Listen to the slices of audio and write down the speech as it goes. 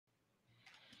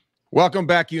Welcome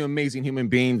back, you amazing human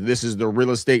beings. This is the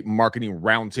Real Estate Marketing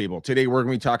Roundtable. Today, we're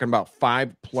going to be talking about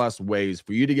 5+ ways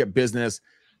for you to get business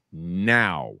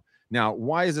now. Now,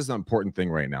 why is this an important thing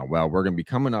right now? Well, we're going to be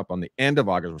coming up on the end of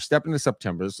August. We're stepping into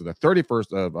September. So the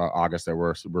 31st of August that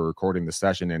we're recording the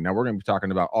session. And now we're going to be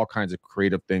talking about all kinds of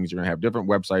creative things. You're going to have different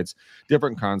websites,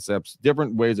 different concepts,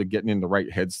 different ways of getting in the right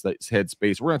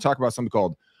headspace. We're going to talk about something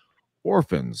called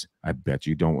orphans. I bet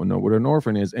you don't know what an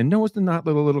orphan is. And no, it's not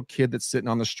little kid that's sitting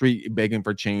on the street begging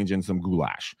for change and some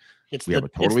goulash. We have a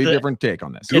totally different take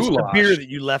on this. It's the beer that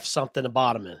you left something at the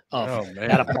bottom of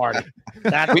at a party.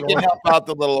 We can help out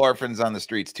the little orphans on the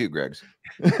streets too, Greggs.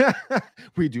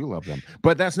 We do love them.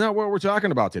 But that's not what we're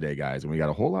talking about today, guys. And we got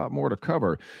a whole lot more to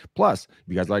cover. Plus, if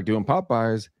you guys like doing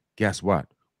Popeyes, guess what?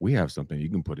 We have something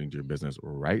you can put into your business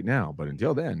right now. But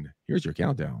until then, here's your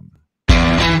countdown.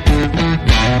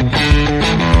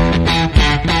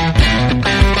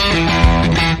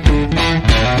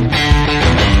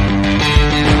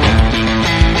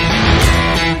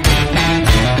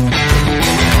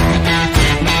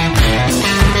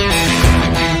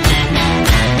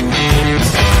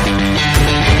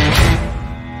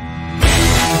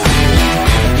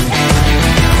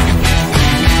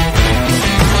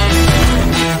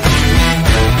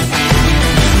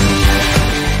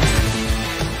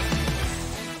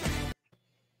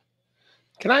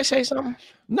 Can I say something?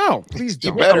 No, please do.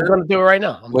 I'm going to do it right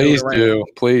now. Please do.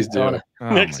 Please do.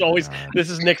 Nick's always,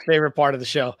 this is Nick's favorite part of the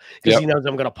show because he knows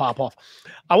I'm going to pop off.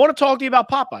 I want to talk to you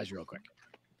about Popeyes real quick.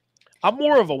 I'm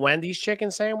more of a Wendy's chicken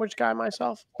sandwich guy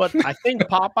myself, but I think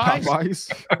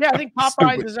Popeyes. Yeah, I think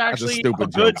Popeyes is actually a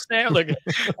good sandwich.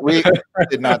 We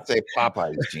did not say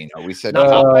Popeyes, Gino. We said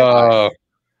I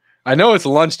know it's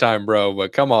lunchtime, bro,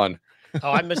 but come on.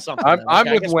 Oh, I missed something.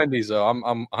 I'm with Wendy's though.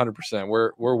 I'm 100%.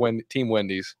 We're Team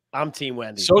Wendy's. I'm Team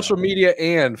Wendy's. Social media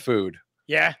and food.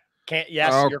 Yeah.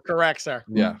 You're correct, sir.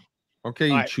 Yeah. Okay,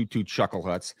 you two chuckle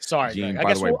huts. Sorry, Gene,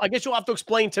 I guess you'll have to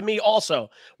explain to me also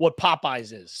what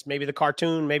Popeyes is. Maybe the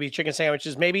cartoon, maybe chicken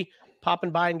sandwiches, maybe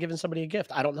popping by and giving somebody a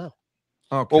gift. I don't know.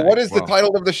 Okay. Well, what is the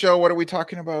title of the show? What are we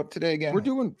talking about today again? We're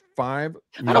doing 5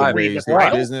 ways to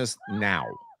get business now.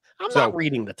 I'm not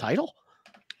reading the title.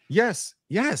 Yes.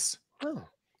 Oh.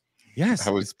 Yes.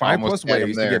 It's 5+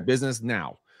 ways to get business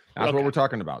now. That's what we're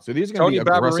talking about. So these are going to be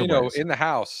aggressive ways. In the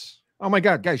house. Oh my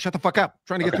God, guys, shut the fuck up. I'm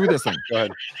trying to get through this thing. Go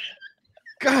ahead.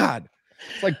 God,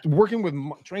 it's like working with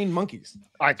trained monkeys.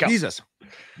 All right, go. Jesus,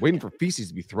 waiting for feces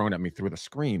to be thrown at me through the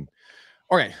screen.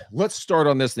 All right, let's start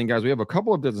on this thing, guys. We have a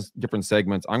couple of different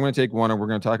segments. I'm going to take one, and we're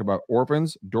going to talk about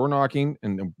orphans, door knocking,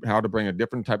 and how to bring a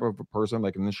different type of a person,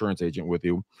 like an insurance agent, with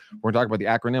you. We're going to talk about the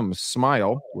acronym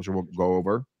SMILE, which we'll go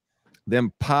over.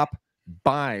 Then Pop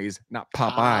Buys, not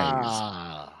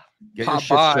Popeyes. Get your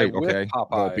shit straight, okay?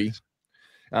 Volpe.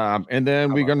 And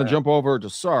then we're going to jump over to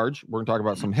Sarge. We're going to talk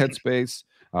about some Headspace,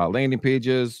 landing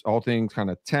pages, all things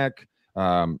kind of tech.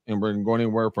 And we're going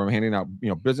anywhere from handing out,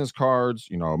 business cards,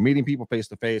 meeting people face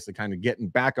to face, and kind of getting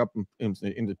back up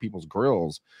into people's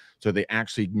grills so they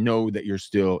actually know that you're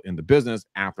still in the business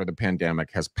after the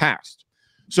pandemic has passed.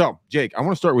 So, Jake, I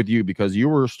want to start with you because you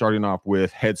were starting off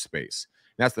with Headspace.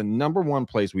 That's the #1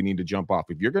 place we need to jump off.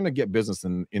 If you're going to get business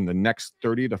in the next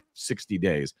 30 to 60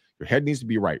 days, your head needs to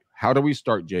be right. How do we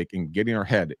start, Jake, in getting our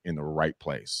head in the right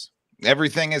place?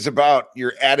 Everything is about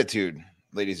your attitude,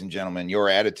 ladies and gentlemen, your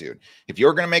attitude. If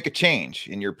you're going to make a change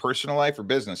in your personal life or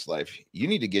business life, you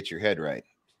need to get your head right,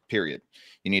 period.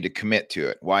 You need to commit to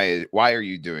it. Why are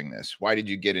you doing this? Why did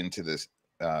you get into this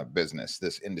business,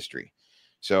 this industry?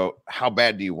 So how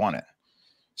bad do you want it?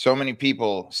 So many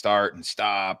people start and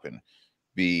stop and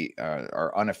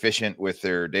are inefficient with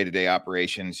their day-to-day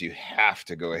operations. You have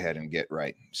to go ahead and get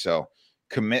right. So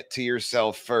commit to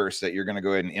yourself first that you're going to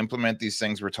go ahead and implement these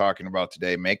things we're talking about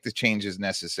today. Make the changes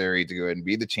necessary to go ahead and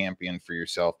be the champion for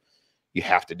yourself. You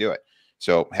have to do it.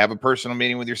 So have a personal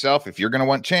meeting with yourself. If you're going to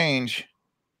want change,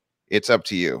 it's up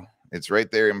to you. It's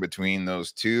right there in between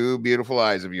those two beautiful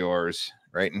eyes of yours,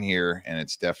 right in here, and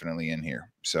it's definitely in here.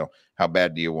 So how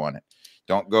bad do you want it?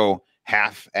 Don't go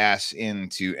half-ass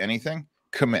into anything.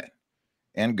 Commit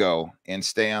and go and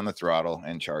stay on the throttle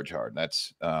and charge hard.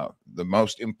 That's the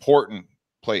most important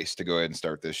place to go ahead and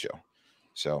start this show.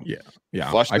 So yeah,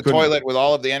 flush the toilet with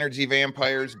all of the energy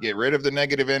vampires, get rid of the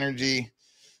negative energy.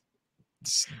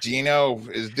 Gino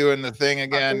is doing the thing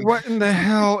again. What in the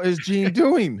hell is Gene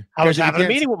doing? I was having a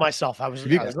meeting with myself. I was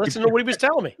listening to what he was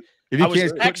telling me. I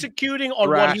was executing on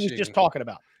what he was just talking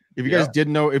about. If you guys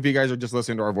didn't know, if you guys are just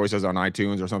listening to our voices on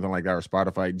iTunes or something like that, or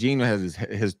Spotify, Gene has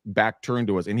his back turned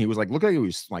to us, and he was like, look like he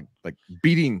was like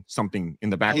beating something in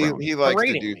the background. He likes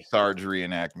to do Sarge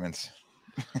reenactments.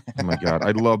 Oh my God,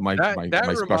 I love my that my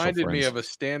special reminded me friends. of a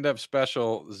stand-up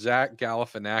special Zach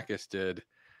Galifianakis did,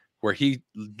 where he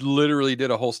literally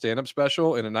did a whole stand-up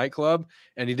special in a nightclub,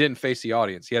 and he didn't face the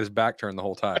audience. He had his back turned the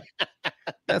whole time.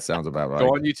 That sounds about right.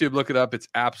 Go on YouTube, look it up. It's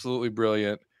absolutely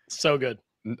brilliant. So good.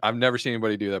 I've never seen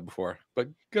anybody do that before, but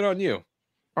good on you.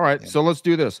 All right, so let's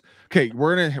do this. Okay,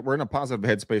 we're in a positive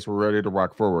headspace. We're ready to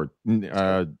rock forward.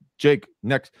 Jake,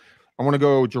 next, I want to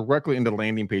go directly into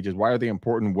landing pages. Why are they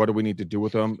important? What do we need to do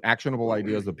with them? Actionable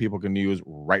ideas that people can use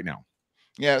right now.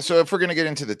 Yeah, so if we're going to get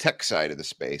into the tech side of the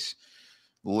space,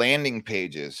 landing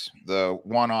pages, the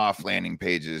one-off landing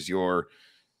pages, your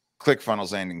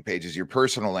ClickFunnels landing pages, your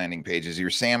personal landing pages, your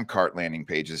Samcart landing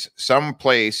pages, some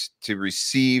place to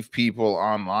receive people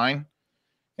online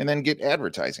and then get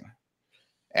advertising.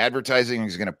 Advertising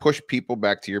is going to push people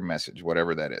back to your message,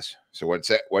 whatever that is. So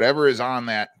whatever is on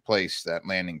that place, that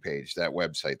landing page, that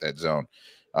website, that zone,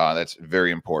 that's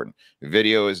very important.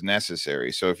 Video is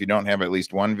necessary. So if you don't have at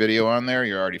least one video on there,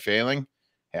 you're already failing.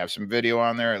 Have some video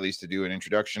on there, at least to do an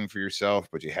introduction for yourself,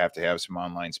 but you have to have some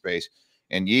online space.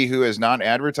 And ye who is not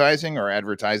advertising or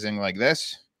advertising like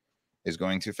this is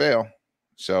going to fail.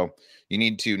 So you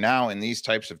need to now, in these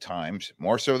types of times,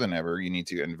 more so than ever, you need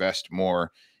to invest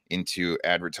more into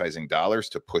advertising dollars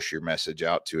to push your message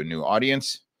out to a new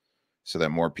audience so that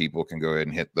more people can go ahead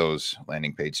and hit those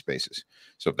landing page spaces.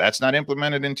 So if that's not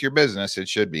implemented into your business, it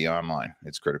should be online.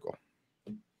 It's critical.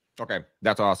 Okay,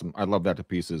 that's awesome. I love that to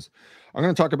pieces. I'm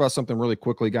going to talk about something really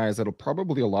quickly, guys, that'll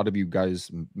probably a lot of you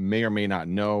guys may or may not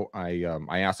know. I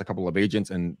asked a couple of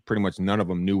agents, and pretty much none of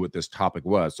them knew what this topic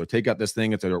was. So take out this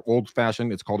thing. It's an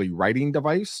old-fashioned. It's called a writing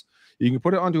device. You can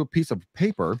put it onto a piece of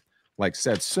paper, like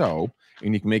said so,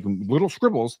 and you can make little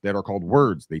scribbles that are called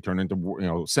words. They turn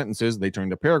into sentences. They turn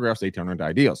into paragraphs. They turn into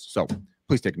ideas. So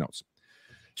please take notes.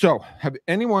 So have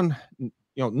anyone,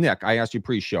 Nick, I asked you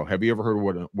pre-show, have you ever heard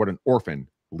what an orphan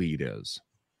lead is?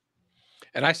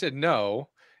 And I said no.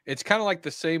 It's kind of like the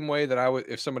same way that I would,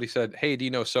 if somebody said, hey, do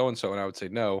you know so and so, and I would say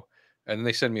no, and then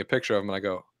they send me a picture of him and I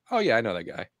go, oh yeah, I know that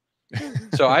guy.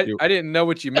 So I didn't know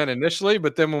what you meant initially,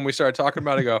 but then when we started talking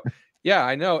about it, I go, yeah,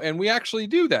 I know, and we actually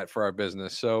do that for our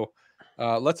business. So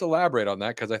let's elaborate on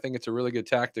that, because I think it's a really good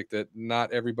tactic that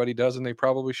not everybody does, and they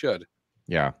probably should.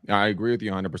 Yeah, I agree with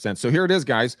you 100%. So here it is,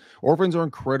 guys. Orphans are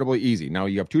incredibly easy. Now,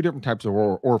 you have two different types of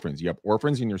orphans. You have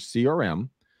orphans in your CRM,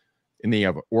 and then you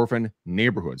have orphan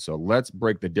neighborhoods. So let's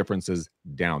break the differences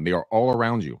down. They are all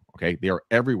around you, okay? They are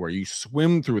everywhere. You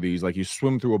swim through these like you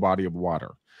swim through a body of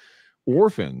water.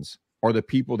 Orphans are the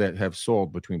people that have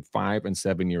sold between 5 and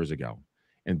 7 years ago.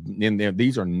 And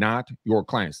these are not your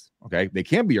clients, okay? They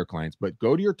can be your clients, but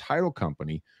go to your title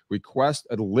company, request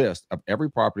a list of every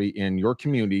property in your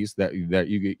communities that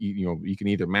you can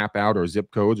either map out, or zip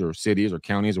codes or cities or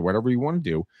counties or whatever you want to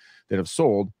do, that have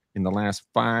sold in the last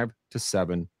 5 to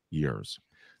 7 years.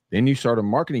 Then you start a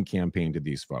marketing campaign to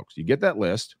these folks. You get that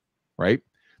list, right?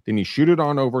 Then you shoot it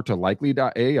on over to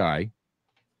Likely.ai.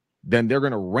 Then they're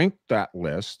going to rank that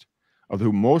list of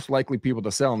who most likely people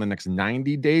to sell in the next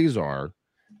 90 days are.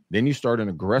 Then you start an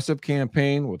aggressive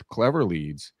campaign with clever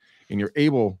leads, and you're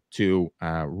able to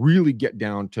really get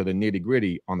down to the nitty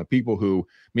gritty on the people who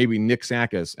maybe Nick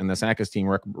Sakis and the Sakis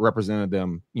team represented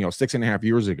them, 6.5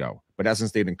 years ago, but hasn't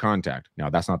stayed in contact. Now,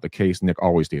 that's not the case. Nick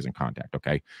always stays in contact,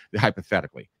 okay?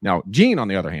 Hypothetically. Now, Gene, on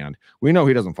the other hand, we know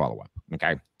he doesn't follow up,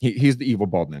 okay? He's the evil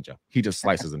bald ninja. He just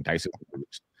slices and dices.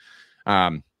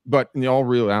 But in all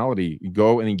reality, you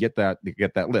go and you get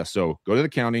that list. So go to the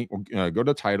county, go to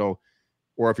the title,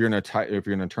 or if you're in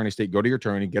an attorney state, go to your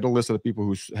attorney, get a list of the people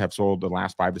who have sold the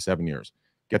last 5 to 7 years.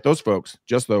 Get those folks,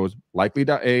 just those,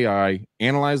 Likely.ai,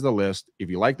 analyze the list. If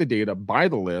you like the data, buy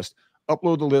the list,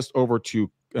 upload the list over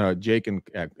to Jake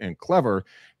and Clever,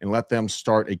 and let them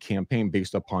start a campaign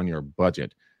based upon your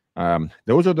budget.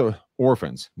 Those are the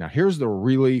orphans. Now, here's the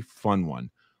really fun one: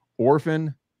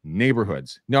 orphan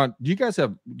neighborhoods. Now, do you guys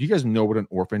know what an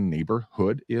orphan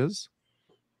neighborhood is?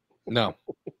 No.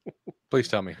 Please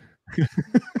tell me.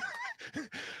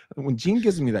 When Gene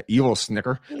gives me that evil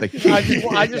snicker, like, I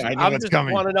just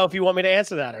want to know if you want me to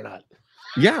answer that or not.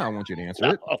 Yeah, I want you to answer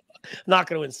it. Not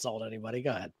going to insult anybody. Go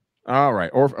ahead. All right.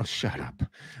 Shut up.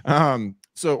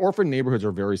 So orphan neighborhoods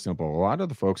are very simple. A lot of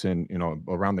the folks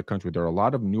around the country, there are a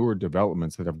lot of newer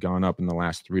developments that have gone up in the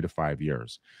last 3 to 5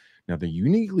 years. Now, the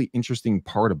uniquely interesting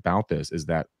part about this is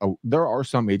that there are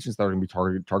some agents that are going to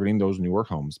be targeting those newer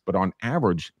homes, but on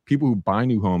average, people who buy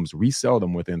new homes resell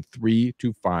them within 3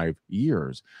 to 5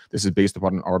 years. This is based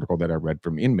upon an article that I read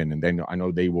from Inman, and I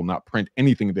know they will not print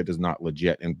anything that is not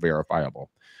legit and verifiable.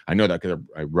 I know that because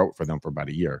I wrote for them for about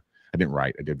a year. I didn't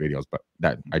write, I did videos, but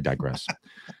that I digress.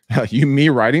 Me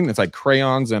writing, it's like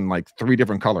crayons and like 3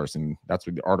 different colors, and that's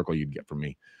what the article you'd get from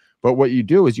me. But what you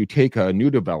do is you take a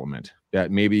new development that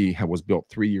maybe was built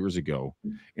 3 years ago,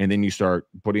 and then you start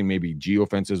putting maybe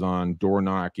geofences on, door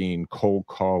knocking, cold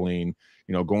calling,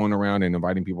 you know, going around and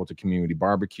inviting people to community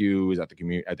barbecues at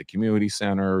the community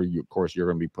center. Of course, you're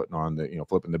going to be putting on the, you know,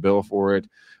 flipping the bill for it,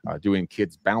 doing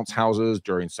kids bounce houses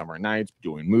during summer nights,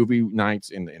 doing movie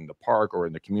nights in the park or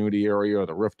in the community area or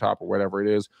the rooftop or whatever it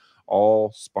is,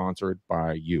 all sponsored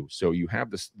by you. So you have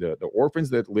the orphans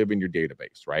that live in your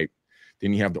database, right?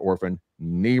 Then you have the orphan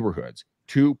neighborhoods,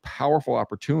 2 powerful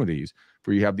opportunities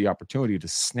for you have the opportunity to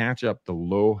snatch up the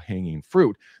low-hanging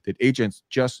fruit that agents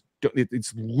just don't,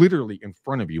 it's literally in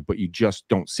front of you, but you just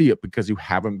don't see it because you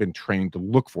haven't been trained to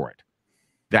look for it.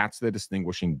 That's the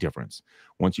distinguishing difference.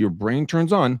 Once your brain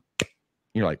turns on,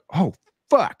 you're like, oh,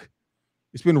 fuck.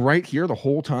 It's been right here the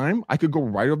whole time. I could go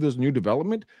right over this new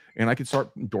development and I could start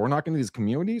door knocking these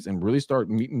communities and really start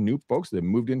meeting new folks that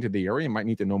moved into the area and might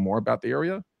need to know more about the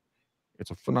area.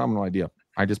 It's a phenomenal idea.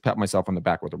 I just pat myself on the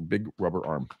back with a big rubber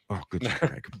arm. Oh, good job,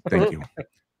 Greg. Thank you.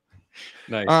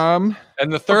 Nice.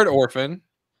 And the third orphan.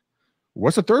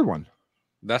 What's the third one?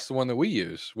 That's the one that we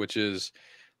use, which is,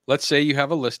 let's say you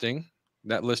have a listing.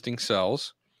 That listing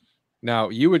sells. Now,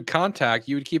 you would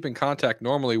keep in contact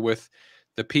normally with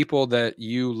the people that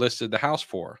you listed the house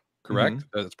for, correct?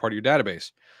 Mm-hmm. That's part of your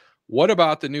database. What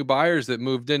about the new buyers that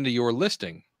moved into your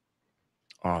listing?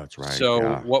 Oh, that's right.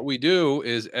 So what we do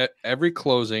is at every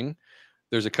closing,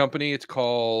 there's a company. It's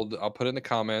called, I'll put it in the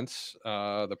comments,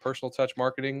 the Personal Touch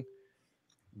Marketing,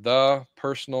 the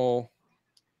Personal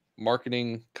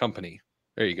Marketing Company.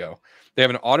 There you go. They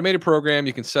have an automated program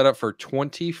you can set up for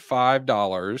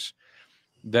 $25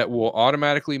 that will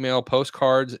automatically mail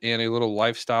postcards and a little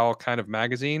lifestyle kind of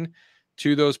magazine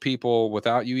to those people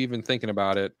without you even thinking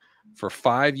about it for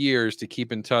 5 years to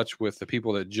keep in touch with the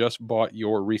people that just bought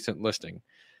your recent listing.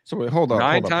 So wait, hold on.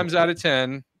 9 times out of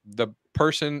 10, the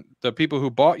people who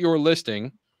bought your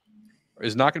listing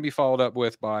is not going to be followed up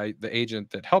with by the agent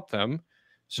that helped them.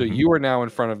 So you are now in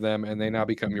front of them and they now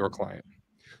become your client.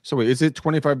 So wait, is it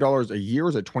 $25 a year or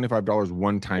is it $25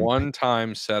 one time? One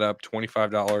time setup,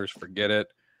 $25. Forget it.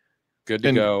 Good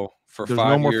to go for 5 years.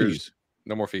 No more fees.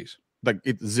 No more fees. Like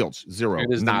it's zilch, zero.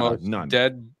 It is nada, the most none.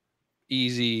 Dead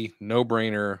easy, no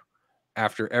brainer.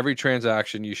 After every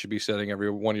transaction, you should be setting every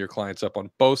one of your clients up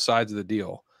on both sides of the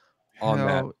deal on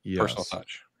that personal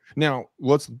touch. Now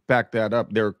let's back that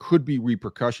up. There could be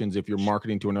repercussions if you're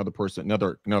marketing to another person,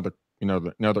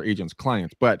 another agent's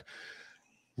clients, but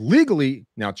legally,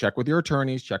 now check with your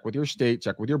attorneys, check with your state,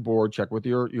 check with your board, check with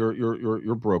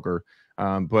your broker.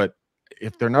 But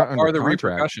if they're not under the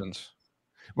repercussions?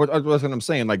 But that's what I'm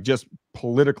saying. Like just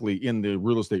politically in the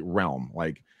real estate realm,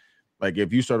 like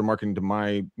if you started marketing to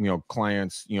my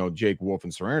clients, Jake Wolf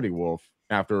and Serenity Wolf,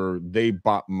 after they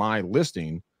bought my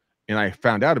listing, and I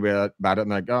found out about it, and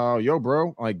like, oh, yo,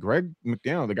 bro, like Greg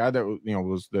McDaniel, the guy that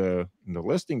was the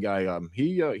listing guy,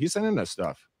 he's sending us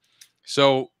stuff.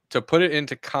 So to put it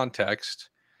into context,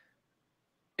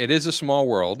 it is a small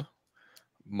world.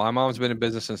 My mom's been in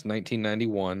business since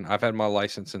 1991. I've had my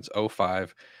license since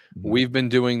 2005. We've been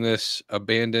doing this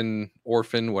abandoned,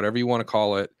 orphan, whatever you want to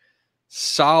call it,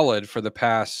 solid for the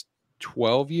past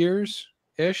 12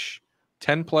 years-ish,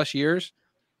 10 plus years.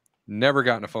 Never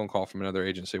gotten a phone call from another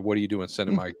agent say, what are you doing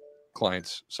sending my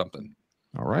clients something?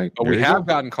 All right. But we have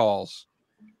gotten calls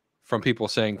from people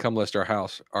saying, come list our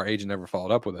house. Our agent never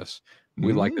followed up with us.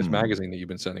 We like this magazine that you've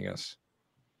been sending us.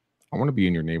 I want to be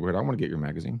in your neighborhood. I want to get your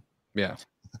magazine. Yeah.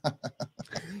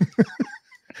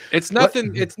 It's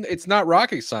nothing. It's not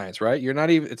rocket science, right?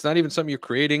 It's not even something you're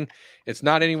creating. It's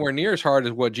not anywhere near as hard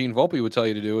as what Gene Volpe would tell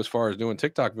you to do as far as doing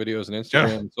TikTok videos and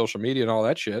Instagram and social media and all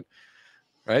that shit.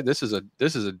 Right? This is a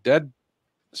dead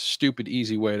stupid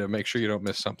easy way to make sure you don't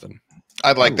miss something.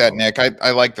 I like that, Nick.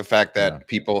 I like the fact that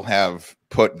people have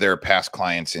put their past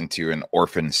clients into an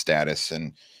orphan status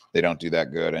and they don't do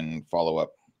that good and follow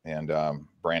up and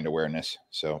brand awareness.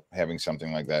 So having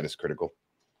something like that is critical.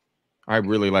 I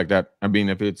really like that. I mean,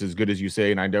 if it's as good as you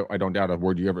say, and I don't doubt a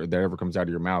word that ever comes out of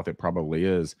your mouth, it probably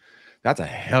is. That's a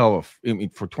hell of, I mean,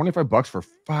 for $25 for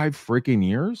 5 freaking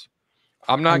years.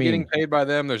 I'm not getting paid by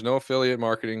them. There's no affiliate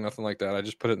marketing, nothing like that. I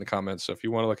just put it in the comments. So if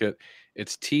you want to look at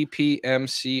it's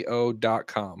tpmco.com.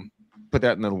 Put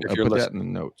that in the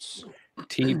notes.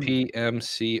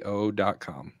 tpmco.com.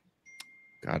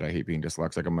 God, I hate being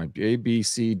dyslexic. I'm like A, B,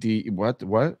 C, D. What?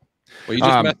 Well, you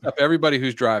just messed up everybody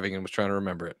who's driving and was trying to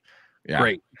remember it. Yeah.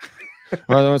 Great.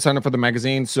 Well, let's sign up for the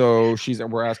magazine. So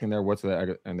we're asking there, what's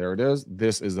the, and there it is.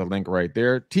 This is the link right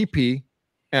there. tpmco.com.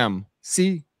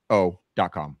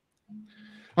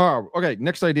 Oh, okay.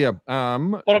 Next idea.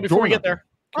 Hold on, before we get there.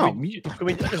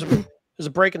 There's a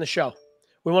break in the show.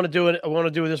 We want to do it. I want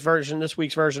to do this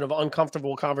week's version of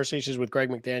Uncomfortable Conversations with Greg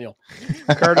McDaniel,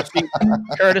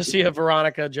 courtesy of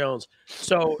Veronica Jones.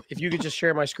 So if you could just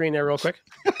share my screen there real quick.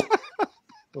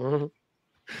 Mm-hmm.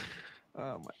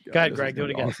 Oh my God. Go ahead, Greg. Do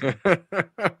it again.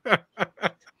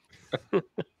 Awesome.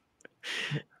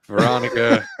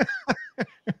 Veronica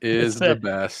is the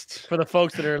best. For the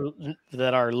folks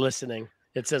that are listening,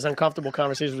 it says Uncomfortable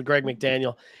Conversations with Greg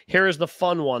McDaniel. Here is the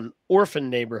fun one: orphan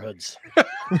neighborhoods.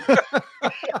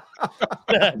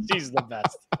 She's the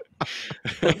best.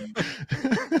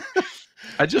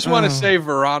 I just want to say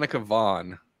Veronica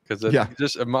Vaughn, because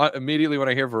just immediately when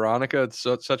I hear Veronica, it's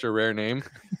such a rare name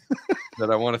that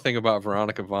I want to think about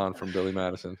Veronica Vaughn from Billy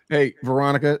Madison. Hey,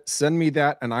 Veronica, send me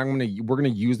that, and we're gonna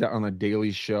use that on a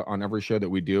daily show, on every show that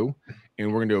we do,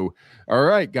 and we're gonna do. All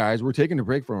right, guys, we're taking a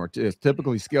break from our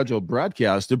typically scheduled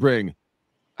broadcast to bring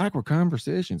Awkward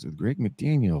Conversations with Greg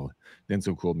McDaniel. Then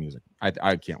some cool music. I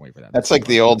can't wait for that. That's like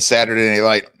the old Saturday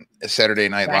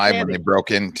Night Live when they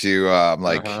broke into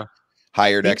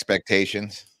hired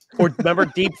expectations. Or remember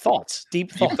Deep Thoughts.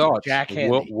 Deep Thoughts. Jack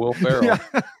Handy. Will Ferrell.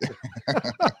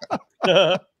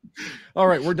 All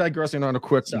right, we're digressing on a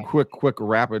quick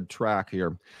rapid track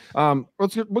here.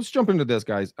 Let's jump into this,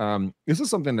 guys. This is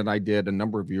something that I did a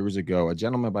number of years ago. A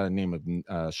gentleman by the name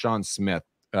of Sean Smith,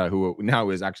 who now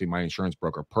is actually my insurance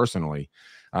broker personally.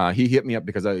 He hit me up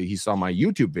because he saw my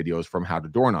YouTube videos from how to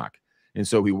door knock. And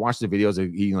so he watched the videos.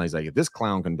 He's like, if this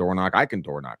clown can door knock, I can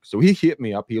door knock. So he hit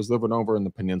me up. He was living over in the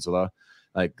peninsula,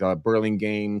 like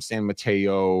Burlingame, San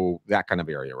Mateo, that kind of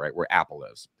area, right? Where Apple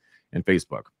is and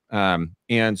Facebook.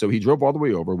 And so he drove all the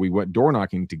way over. We went door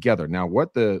knocking together. Now,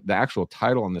 what the actual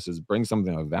title on this is, bring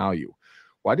something of value.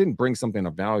 Well, I didn't bring something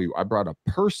of value. I brought a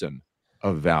person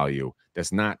of value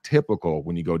that's not typical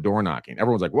when you go door knocking.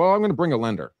 Everyone's like, well, I'm going to bring a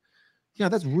lender. Yeah,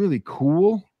 that's really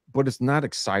cool, but it's not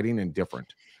exciting and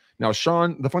different. Now,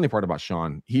 Sean, the funny part about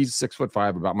Sean, he's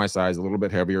 6'5", about my size, a little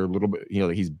bit heavier, a little bit,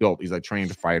 he's built. He's like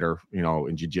trained fighter,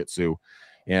 in jiu-jitsu.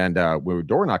 And we were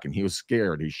door knocking. He was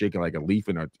scared. He's shaking like a leaf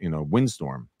in a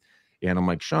windstorm. And I'm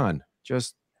like, Sean,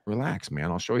 just relax,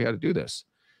 man. I'll show you how to do this.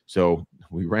 So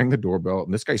we rang the doorbell,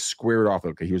 and this guy squared off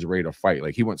like he was ready to fight.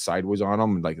 Like he went sideways on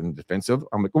him, like in the defensive.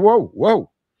 I'm like, whoa.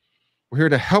 We're here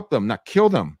to help them, not kill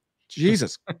them.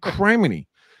 Jesus, criminy.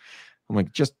 I'm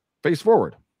like, just face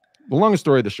forward. The long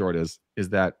story, the short is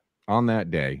that on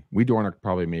that day, we door knocked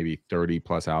probably maybe 30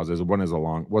 plus houses. Wasn't a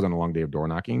long day of door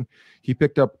knocking. He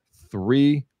picked up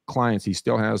 3 clients he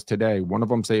still has today. One of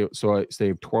them saved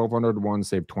 $1,200, one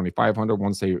saved $2,500,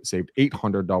 one saved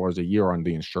 $800 a year on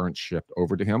the insurance shipped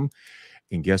over to him.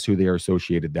 And guess who they are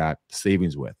associated that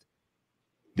savings with?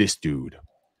 This dude.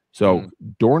 So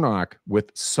door knock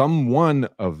with someone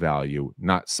of value,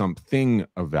 not something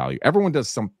of value. Everyone does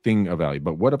something of value,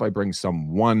 but what if I bring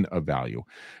someone of value?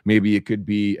 Maybe it could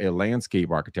be a landscape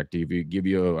architect to give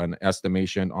you an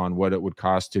estimation on what it would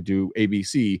cost to do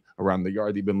ABC around the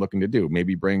yard you've been looking to do.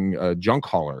 Maybe bring a junk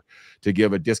hauler to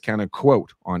give a discounted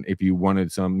quote on if you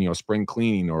wanted some, spring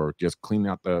cleaning or just clean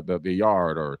out the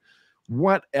yard or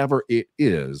whatever it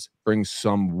is. Bring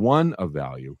someone of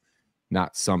value,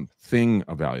 not something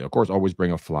of value. Of course, always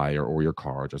bring a flyer or your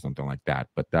cards or something like that.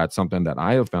 But that's something that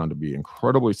I have found to be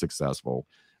incredibly successful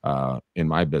in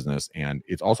my business. And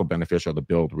it's also beneficial to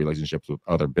build relationships with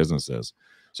other businesses.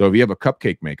 So if you have a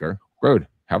cupcake maker, good.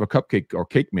 Have a cupcake or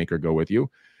cake maker go with you.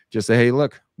 Just say, hey,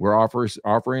 look, we're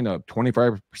offering a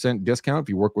 25% discount. If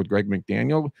you work with Greg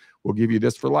McDaniel, we'll give you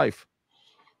this for life.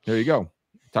 There you go.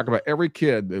 Talk about every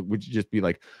kid that would just be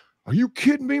like, are you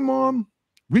kidding me, Mom?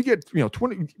 We get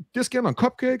 20 discount on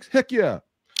cupcakes. Heck yeah!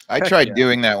 I tried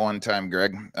doing that one time,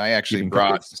 Greg. I actually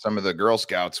brought some of the Girl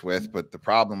Scouts with, but the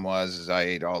problem was I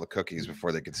ate all the cookies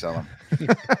before they could sell them.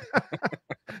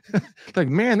 Like,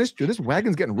 man, this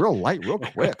wagon's getting real light real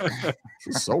quick. This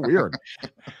is so weird.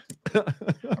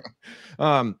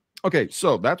 Okay,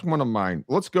 so that's one of mine.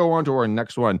 Let's go on to our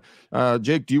next one.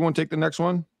 Jake, do you want to take the next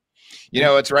one?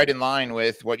 It's right in line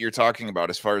with what you're talking about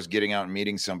as far as getting out and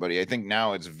meeting somebody. I think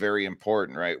now it's very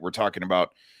important, right? We're talking about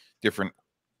different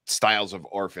styles of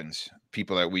orphans,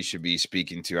 people that we should be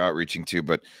speaking to, outreaching to.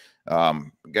 But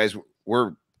guys,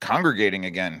 we're congregating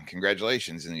again.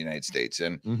 Congratulations in the United States.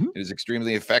 And it is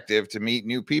extremely effective to meet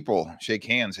new people, shake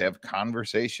hands, have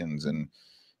conversations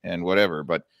and whatever.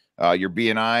 But your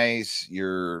BNIs,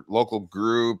 your local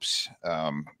groups,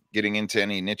 getting into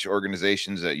any niche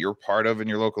organizations that you're part of in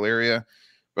your local area.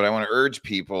 But I want to urge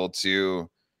people to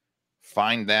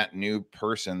find that new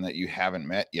person that you haven't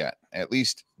met yet. At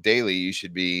least daily, you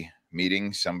should be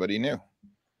meeting somebody new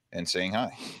and saying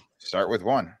hi. Start with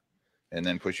one. and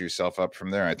then push yourself up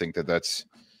from there. I think that that's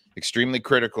extremely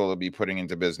critical to be putting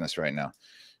into business right now.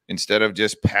 Instead of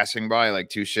just passing by like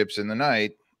two ships in the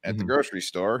night at the grocery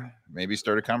store, maybe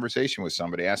start a conversation with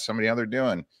somebody, ask somebody how they're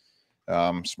doing,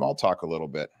 small talk a little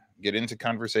bit, get into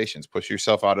conversations, push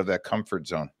yourself out of that comfort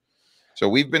zone. So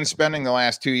we've been spending the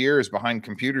last 2 years behind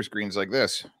computer screens like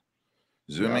this,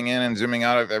 zooming in and zooming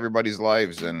out of everybody's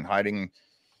lives and hiding.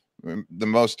 The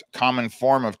most common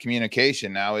form of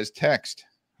communication now is text.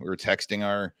 We're texting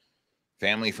our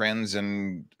family, friends,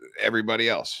 and everybody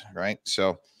else, right?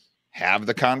 So have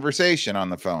the conversation on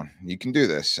the phone. You can do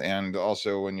this. And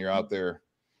also when you're out there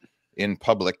in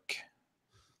public,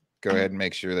 go ahead and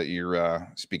make sure that you're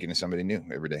speaking to somebody new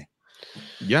every day.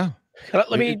 Yeah.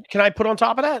 Can I put on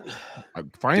top of that?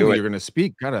 Finally, you're going to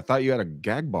speak. God, I thought you had a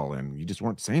gag ball in. You just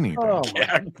weren't saying anything. Oh,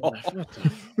 gag ball.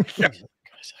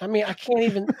 I mean, I can't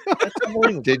even.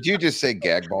 Did you just say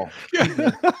gag ball?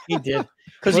 He did.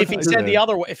 Because if he said the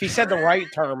other way, if he said the right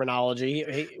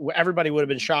terminology, everybody would have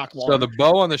been shocked. So the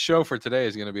bow on the show for today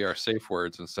is going to be our safe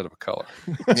words instead of a color.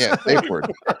 Yeah, safe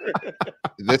word.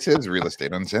 This is Real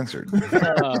Estate Uncensored.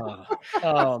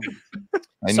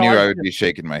 I knew I would be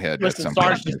shaking my head. Listen,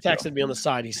 Sarge just texted me on the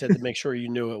side. He said to make sure you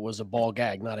knew it was a ball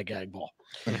gag, not a gag ball.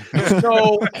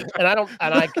 So, and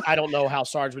I don't know how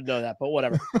Sarge would know that, but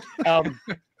whatever.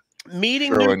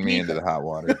 Meeting throwing me into the hot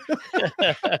water.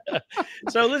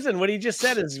 So listen, what he just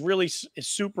said is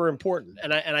super important.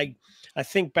 And I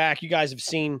think back, you guys have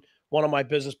seen one of my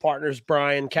business partners,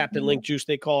 Brian, Captain Link Juice,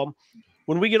 they call him.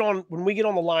 When we get on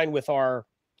the line with our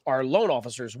loan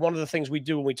officers, one of the things we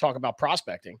do when we talk about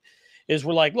prospecting is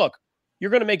we're like, look,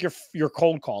 you're going to make your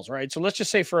cold calls, right? So let's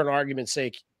just say, for an argument's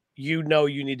sake, you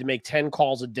need to make 10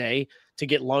 calls a day to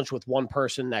get lunch with one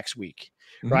person next week,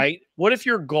 right? What if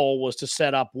your goal was to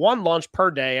set up one lunch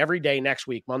per day, every day next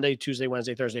week, Monday, Tuesday,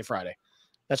 Wednesday, Thursday, Friday?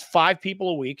 That's 5 people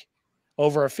a week.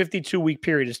 Over a 52-week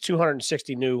period is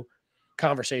 260 new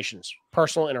conversations,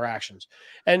 personal interactions.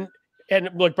 And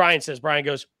like Brian says, Brian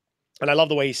goes, and I love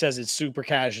the way he says it's super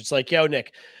cash. It's like, yo,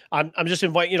 Nick, I'm just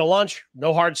inviting you to lunch.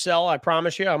 No hard sell. I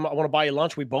promise you. I want to buy you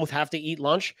lunch. We both have to eat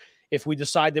lunch. If we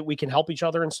decide that we can help each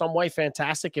other in some way,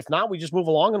 fantastic. If not, we just move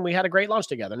along and we had a great lunch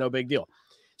together. No big deal.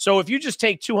 So if you just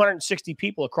take 260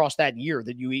 people across that year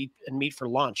that you eat and meet for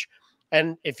lunch,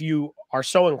 and if you are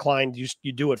so inclined,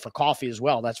 you do it for coffee as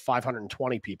well. That's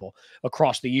 520 people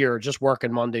across the year, just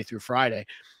working Monday through Friday.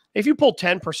 If you pull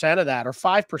 10% of that, or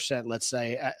 5%, let's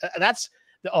say, that's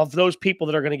of those people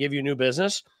that are going to give you new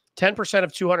business. 10%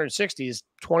 of 260 is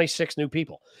 26 new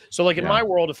people. So like in my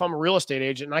world, if I'm a real estate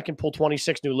agent and I can pull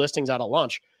 26 new listings out of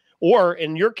lunch, or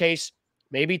in your case,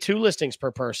 maybe 2 listings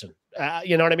per person,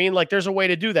 you know what I mean? Like there's a way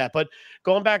to do that. But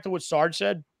going back to what Sarge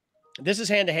said, this is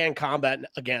hand-to-hand combat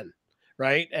again,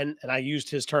 right? And I used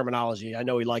his terminology. I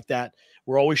know he liked that.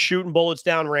 We're always shooting bullets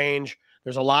down range.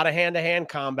 There's a lot of hand-to-hand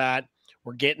combat.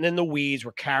 We're getting in the weeds.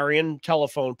 We're carrying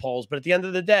telephone poles. But at the end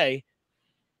of the day,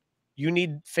 you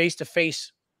need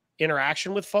face-to-face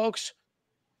interaction with folks.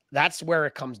 That's where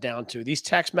it comes down to. These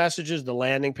text messages, the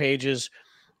landing pages,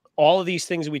 all of these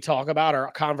things that we talk about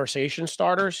are conversation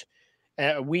starters.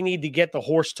 We need to get the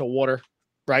horse to water,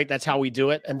 right? That's how we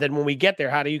do it. And then when we get there,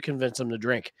 how do you convince them to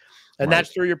drink? And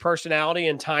that's through your personality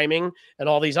and timing and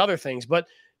all these other things. But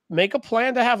make a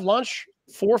plan to have lunch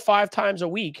 4 or 5 times a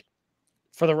week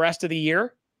for the rest of the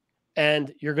year.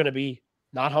 And you're going to be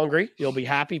not hungry. You'll be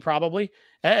happy probably.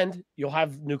 And you'll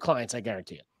have new clients. I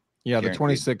guarantee it. Yeah. The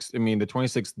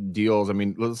 26 deals. I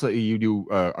mean, let's say you do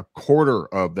a quarter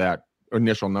of that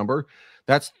initial number.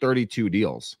 That's 32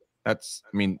 deals. That's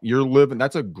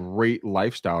a great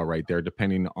lifestyle right there,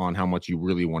 depending on how much you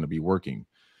really want to be working.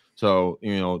 So,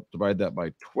 divide that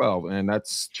by 12, and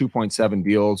that's 2.7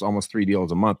 deals, almost 3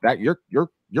 deals a month. That you're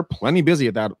plenty busy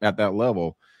at that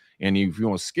level. And if you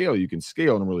want to scale, you can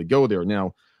scale and really go there.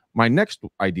 Now, my next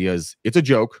idea is, it's a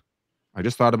joke. I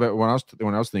just thought about it when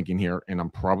I was thinking here, and I'm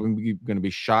probably going to be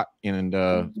shot and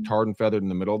tarred and feathered in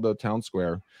the middle of the town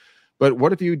square. But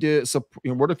what if you did?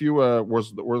 What if you were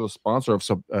the sponsor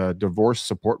of divorce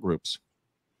support groups?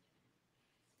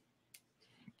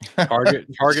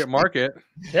 Target market.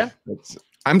 Yeah,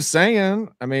 I'm saying.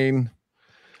 I mean,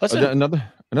 listen, another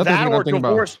thing or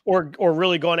divorce, or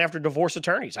really going after divorce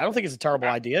attorneys. I don't think it's a terrible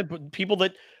idea. But people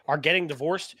that are getting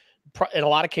divorced, in a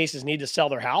lot of cases, need to sell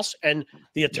their house, and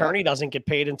the attorney doesn't get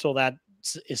paid until that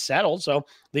is settled. So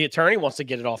the attorney wants to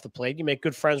get it off the plate. You make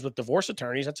good friends with divorce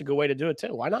attorneys. That's a good way to do it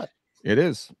too. Why not? It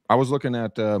is. I was looking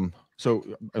at a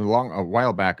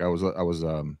while back.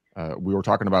 We were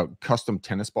talking about custom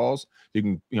tennis balls. You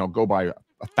can go buy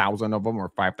 1,000 of them or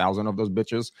 5,000 of those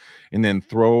bitches, and then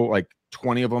throw like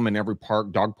 20 of them in every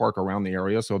dog park around the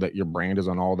area, so that your brand is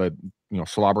on all the,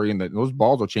 slobbery, and that those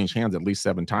balls will change hands at least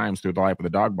 7 times through the life of the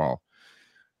dog ball.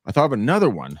 I thought of another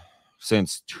one,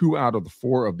 since 2 out of the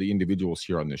 4 of the individuals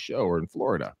here on this show are in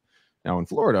Florida. Now, in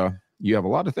Florida, you have a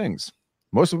lot of things.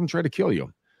 Most of them try to kill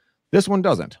you. This one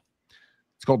doesn't.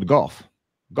 It's called golf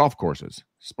courses,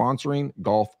 sponsoring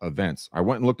golf events. I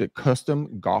went and looked at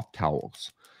custom golf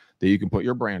towels that you can put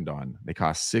your brand on. They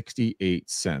cost 68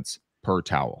 cents per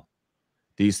towel.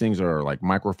 These things are like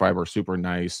microfiber, super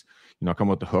nice, come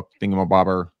with the hook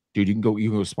thingamabobber. Dude, you can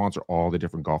go sponsor all the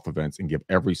different golf events and give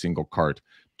every single cart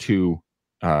 2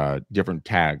 different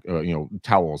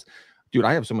towels. Dude,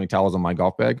 I have so many towels in my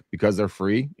golf bag because they're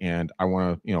free, and I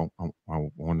want to, I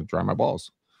want to dry my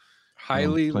balls.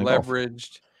 Highly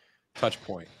leveraged touch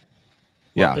point.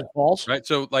 Yeah. His balls? Right.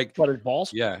 So like his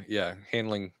balls? Yeah.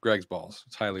 Handling Greg's balls.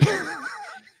 It's highly leveraged.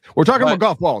 We're talking about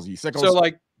golf balls, you sickos. So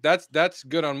like that's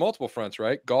good on multiple fronts,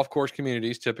 right? Golf course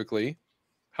communities typically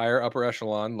higher upper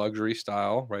echelon luxury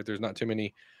style, right? There's not too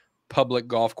many public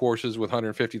golf courses with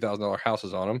 $150,000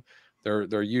 houses on them.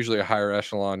 They're usually a higher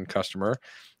echelon customer,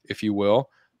 if you will.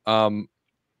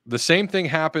 The same thing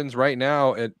happens right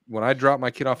now when I drop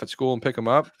my kid off at school and pick him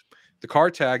up. The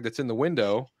car tag that's in the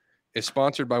window is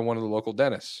sponsored by one of the local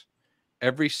dentists.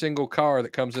 Every single car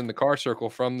that comes in the car circle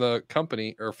from the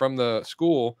company or from the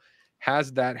school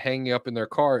has that hanging up in their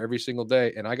car every single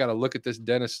day. And I got to look at this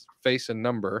dentist's face and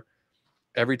number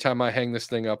every time I hang this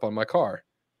thing up on my car.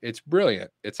 It's brilliant.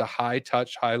 It's a high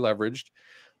touch, high leveraged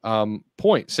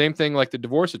point. Same thing like the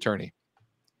divorce attorney.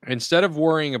 Instead of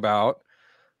worrying about,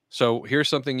 so here's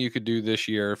something you could do this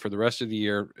year for the rest of the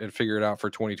year and figure it out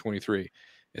for 2023.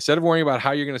 Instead of worrying about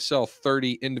how you're going to sell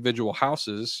 30 individual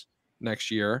houses next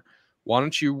year, why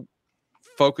don't you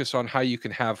focus on how you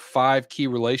can have 5 key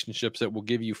relationships that will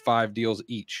give you 5 deals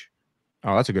each?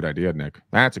 Oh, that's a good idea, Nick.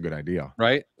 That's a good idea.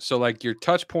 Right? So like your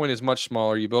touch point is much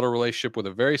smaller. You build a relationship with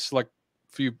a very select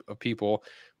few of people.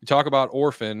 We talk about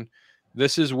Orphan.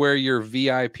 This is where your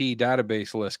VIP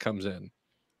database list comes in,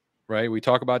 right? We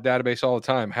talk about database all the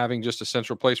time, having just a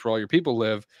central place where all your people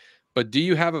live. But do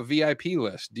you have a VIP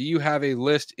list? Do you have a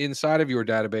list inside of your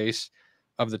database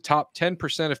of the top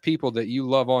 10% of people that you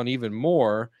love on even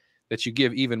more, that you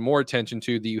give even more attention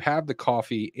to, that you have the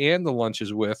coffee and the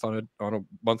lunches with on a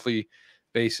monthly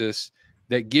basis,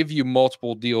 that give you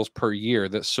multiple deals per year,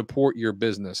 that support your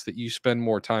business, that you spend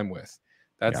more time with?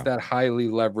 That's that highly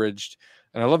leveraged.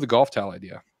 And I love the golf towel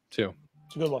idea too.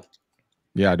 It's a good one.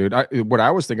 Yeah, dude. What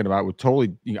I was thinking about was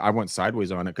totally, I went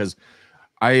sideways on it because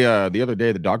the other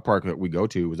day, the dog park that we go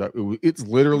to it's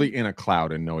literally in a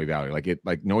cloud in Noe Valley.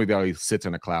 Like Noe Valley sits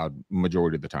in a cloud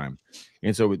majority of the time.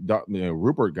 And so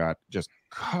Rupert got just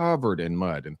covered in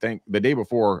mud. And the day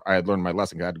before I had learned my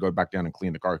lesson, I had to go back down and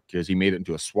clean the car because he made it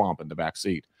into a swamp in the back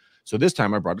seat. So this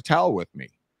time I brought a towel with me.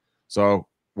 So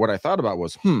what I thought about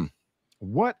was,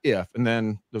 what if, and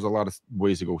then there's a lot of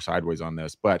ways to go sideways on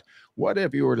this, but what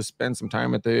if you were to spend some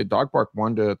time at the dog park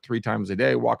 1 to 3 times a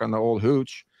day, walk on the old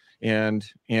hooch, and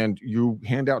you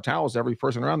hand out towels to every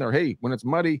person around there. Hey, when it's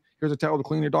muddy, here's a towel to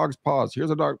clean your dog's paws. Here's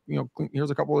a dog,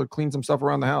 here's a couple to clean some stuff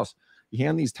around the house. You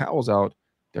hand these towels out,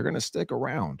 they're going to stick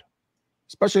around,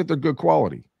 especially if they're good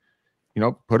quality.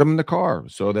 Put them in the car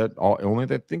so that only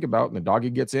they think about, and the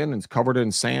doggy gets in and it's covered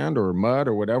in sand or mud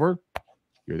or whatever,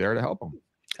 you're there to help them.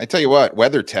 I tell you what,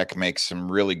 WeatherTech makes some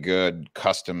really good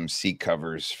custom seat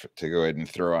covers to go ahead and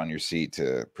throw on your seat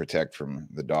to protect from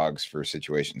the dogs for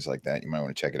situations like that. You might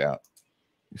want to check it out.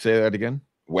 Say that again.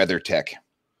 WeatherTech.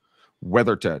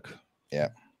 WeatherTech. Yeah.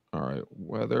 All right.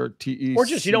 WeatherTech. Or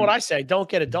just, you know what I say? Don't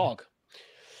get a dog.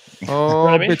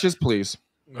 Oh, you know bitches, please.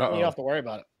 You don't have to worry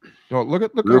about it. Oh, look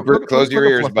Rupert, close your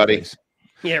ears, buddy.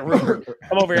 Yeah, Rupert.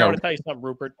 I'm over here. I want to tell you something,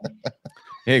 Rupert.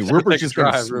 Hey, Rupert's just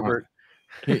going to Rupert.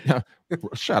 Hey,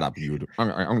 shut up, you. I'm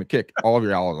going to kick all of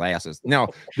your y'all's asses. Now,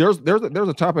 there's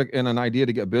a topic and an idea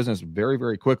to get business very,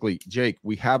 very quickly. Jake,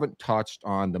 we haven't touched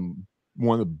on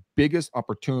one of the biggest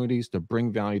opportunities to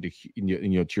bring value to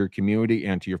your community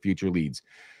and to your future leads.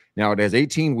 Now, it has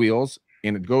 18 wheels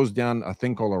and it goes down a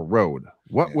thing called a road.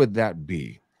 What would that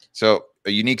be? So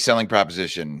a unique selling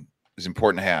proposition is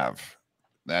important to have.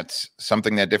 That's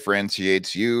something that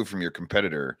differentiates you from your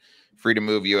competitor. Freedom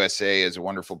Move USA is a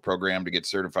wonderful program to get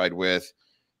certified with,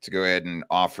 to go ahead and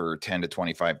offer $10,000 to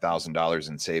 $25,000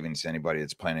 in savings to anybody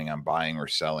that's planning on buying or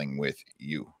selling with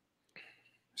you.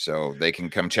 So they can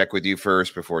come check with you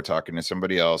first before talking to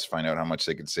somebody else, find out how much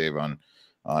they could save on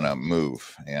a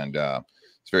move. And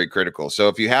it's very critical. So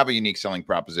if you have a unique selling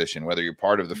proposition, whether you're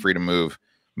part of the Freedom Move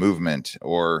movement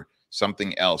or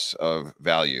something else of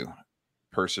value,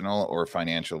 personal or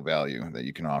financial value that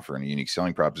you can offer in a unique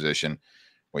selling proposition.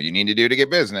 What you need to do to get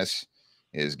business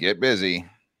is get busy,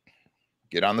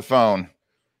 get on the phone,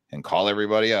 and call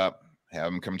everybody up. Have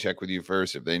them come check with you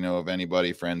first. If they know of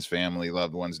anybody, friends, family,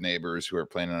 loved ones, neighbors who are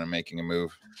planning on making a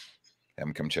move, have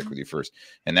them come check with you first.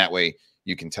 And that way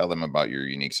you can tell them about your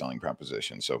unique selling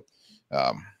proposition. So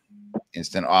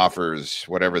instant offers,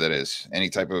 whatever that is, any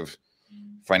type of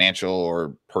financial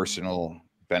or personal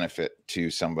benefit to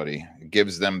somebody, it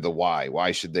gives them the why.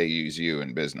 Why should they use you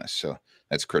in business? So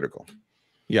that's critical.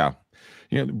 Yeah.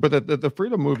 You know, but the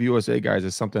Freedom Move USA, guys,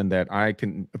 is something that I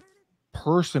can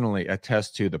personally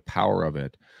attest to the power of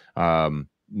it.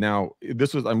 Now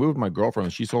I moved my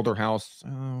girlfriend. She sold her house, I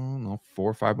don't know,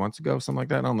 4 or 5 months ago, something like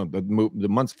that. I don't know. The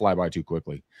months fly by too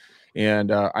quickly.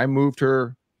 And I moved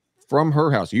her from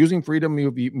her house using Freedom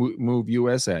Move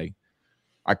USA.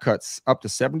 I cut up to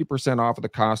 70% off of the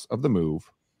cost of the move.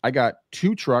 I got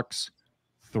 2 trucks,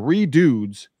 3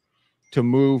 dudes to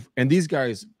move. And these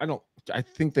guys, I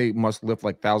think they must lift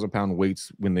like 1,000-pound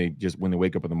weights when they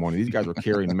wake up in the morning. These guys were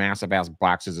carrying massive ass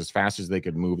boxes as fast as they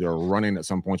could move. They were running at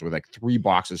some points with like 3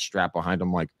 boxes strapped behind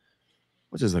them. Like,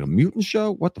 what's this, like a mutant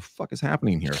show? What the fuck is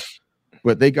happening here?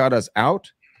 But they got us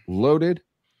out, loaded,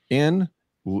 in,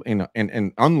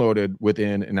 and unloaded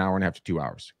within an hour and a half to 2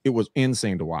 hours. It was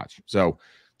insane to watch. So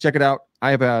check it out.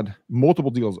 I have had multiple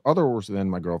deals, others than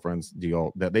my girlfriend's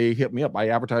deal, that they hit me up. I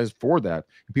advertised for that.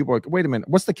 And people are like, wait a minute,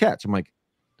 what's the catch? I'm like,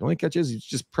 the only catch is you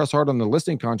just press hard on the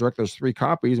listing contract. There's 3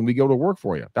 copies and we go to work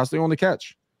for you. That's the only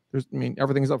catch.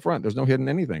 Everything's up front. There's no hidden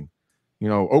anything. You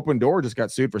know, Open Door just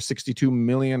got sued for $62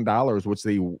 million, which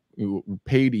they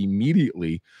paid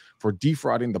immediately for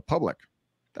defrauding the public.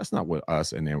 That's not what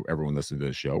us and everyone listening to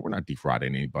this show. We're not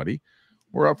defrauding anybody.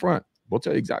 We're up front. We'll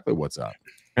tell you exactly what's up.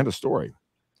 End of story.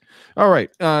 All right.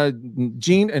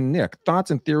 Gene and Nick,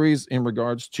 thoughts and theories in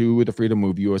regards to the Freedom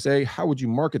Move USA. How would you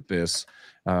market this?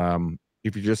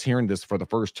 If you're just hearing this for the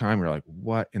first time, you're like,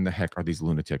 what in the heck are these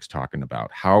lunatics talking about?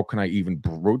 How can I even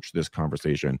broach this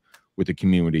conversation with the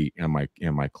community and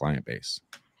my client base?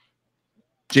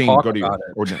 Gene, go to you.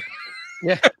 Or Nick.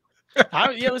 Yeah.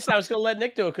 Listen, I was going to let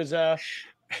Nick do it because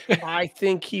I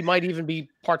think he might even be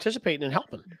participating and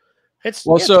helping.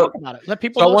 Talk about it. Let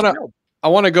people know. I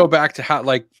want to go back to how,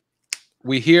 like,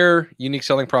 we hear unique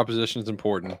selling proposition is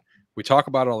important. We talk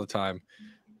about it all the time.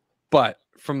 But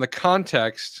from the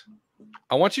context,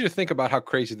 I want you to think about how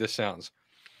crazy this sounds.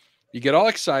 You get all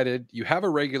excited. You have a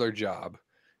regular job.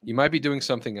 You might be doing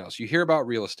something else. You hear about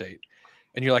real estate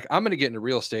and you're like, I'm going to get into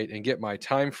real estate and get my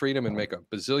time freedom and make $1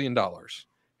 bazillion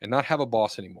and not have a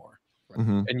boss anymore.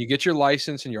 Mm-hmm. And you get your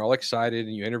license and you're all excited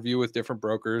and you interview with different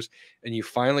brokers and you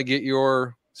finally get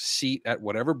your seat at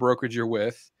whatever brokerage you're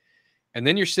with. And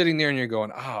then you're sitting there and you're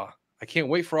going, I can't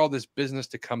wait for all this business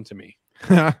to come to me.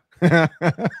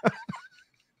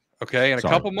 Okay. And a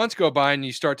couple months go by and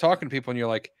you start talking to people and you're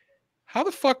like, how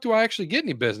the fuck do I actually get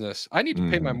any business? I need to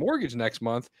pay my mortgage next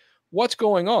month. What's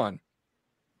going on?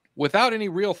 Without any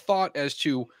real thought as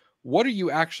to what are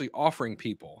you actually offering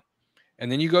people? And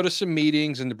then you go to some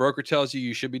meetings and the broker tells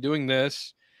you should be doing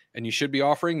this and you should be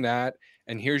offering that.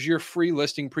 And here's your free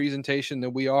listing presentation that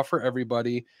we offer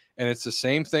everybody. And it's the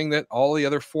same thing that all the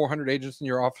other 400 agents in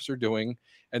your office are doing.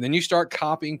 And then you start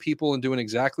copying people and doing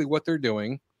exactly what they're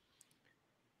doing.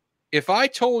 If I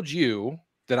told you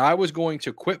that I was going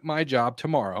to quit my job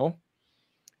tomorrow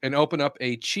and open up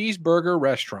a cheeseburger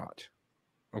restaurant,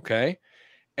 okay,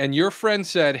 and your friend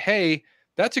said, hey,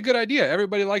 that's a good idea.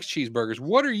 Everybody likes cheeseburgers.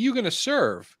 What are you going to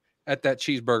serve at that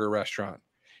cheeseburger restaurant?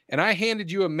 And I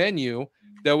handed you a menu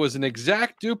that was an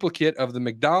exact duplicate of the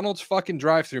McDonald's fucking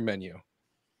drive-through menu.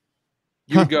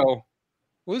 You would go,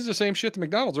 well, this is the same shit the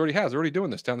McDonald's already has. They're already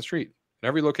doing this down the street in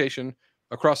every location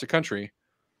across the country.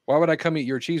 Why would I come eat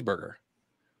your cheeseburger?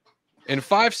 In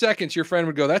 5 seconds, your friend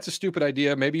would go, that's a stupid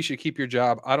idea. Maybe you should keep your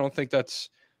job. I don't think that's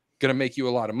going to make you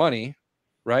a lot of money,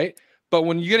 right? But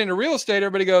when you get into real estate,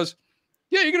 everybody goes,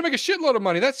 yeah, you're going to make a shitload of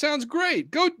money. That sounds great.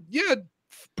 Go, yeah,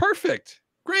 perfect.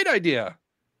 Great idea.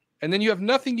 And then you have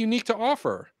nothing unique to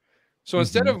offer. So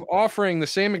instead of offering the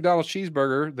same McDonald's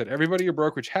cheeseburger that everybody at your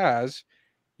brokerage has,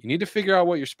 you need to figure out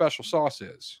what your special sauce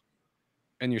is.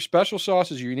 And your special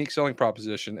sauce is your unique selling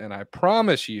proposition. And I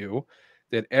promise you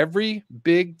that every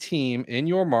big team in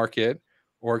your market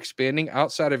or expanding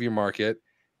outside of your market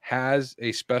has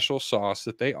a special sauce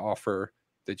that they offer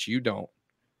that you don't.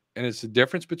 And it's the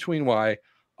difference between why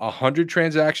 100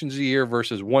 transactions a year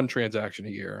versus 1 transaction a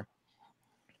year.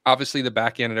 Obviously, the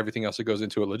back end and everything else that goes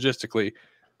into it logistically,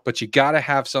 but you got to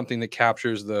have something that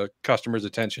captures the customer's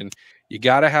attention. You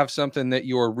got to have something that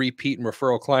your repeat and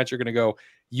referral clients are going to go,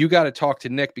 you got to talk to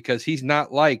Nick because he's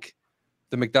not like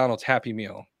the McDonald's Happy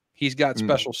Meal. He's got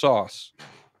special sauce,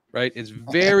 right? It's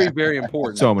very, very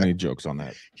important. So many jokes on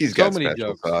that. He's got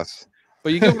special sauce.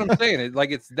 But you get what I'm saying?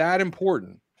 It's that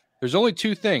important. There's only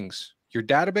two things: your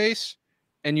database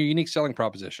and your unique selling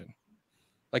proposition.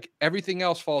 Like everything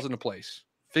else falls into place.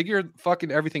 Figure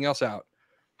fucking everything else out.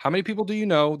 How many people do you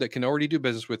know that can already do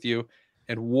business with you?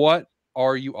 And what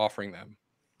are you offering them?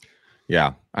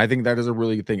 Yeah, I think that is a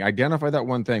really good thing. Identify that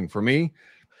one thing. For me,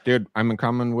 dude, I'm in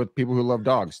common with people who love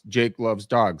dogs. Jake loves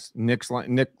dogs. Nick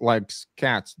likes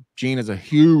cats. Gene is a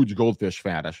huge goldfish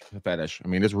fetish. I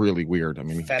mean, it's really weird. I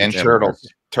mean, and turtles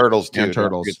too. And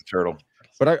turtles. Get the turtle.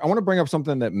 But I want to bring up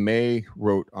something that May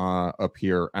wrote up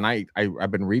here, and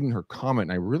I've been reading her comment,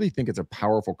 and I really think it's a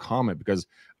powerful comment because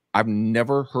I've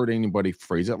never heard anybody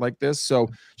phrase it like this. So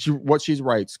what she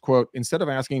writes, quote, instead of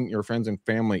asking your friends and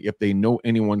family if they know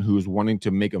anyone who's wanting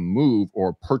to make a move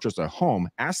or purchase a home,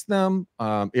 ask them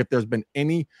if there's been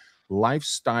any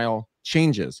lifestyle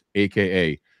changes,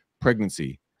 aka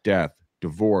pregnancy, death,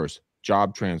 divorce,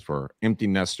 job transfer, empty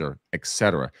nester,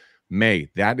 etc. May,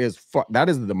 that is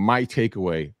my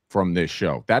takeaway from this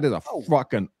show. That is a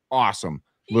fucking awesome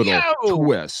little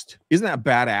twist. Isn't that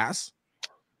badass?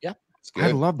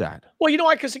 I love that. Well, you know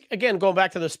why? Because again, going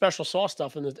back to the special sauce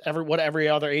stuff and what every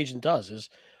other agent does is,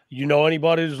 you know,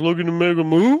 anybody who's looking to make a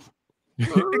move?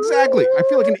 Exactly. I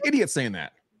feel like an idiot saying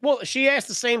that. Well, she asked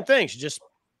the same thing. She just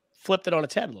flipped it on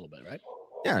its head a little bit, right?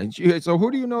 Yeah. So who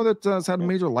do you know that has had a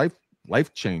major life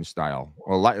change style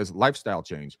or lifestyle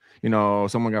change? You know,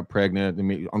 someone got pregnant.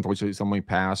 Unfortunately, somebody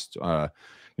passed.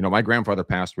 You know, my grandfather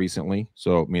passed recently.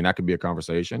 So, I mean, that could be a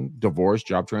conversation. Divorce,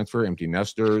 job transfer, empty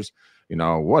nesters, you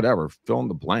know, whatever. Fill in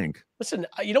the blank. Listen,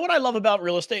 you know what I love about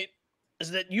real estate is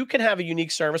that you can have a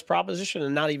unique service proposition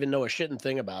and not even know a shitting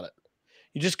thing about it.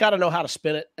 You just got to know how to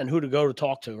spin it and who to go to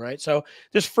talk to, right? So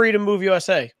this Freedom Move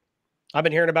USA, I've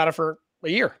been hearing about it for a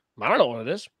year. I don't know what it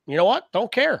is. You know what?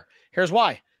 Don't care. Here's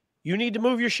why. You need to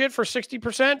move your shit for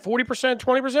 60%, 40%,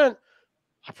 20%.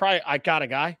 I got a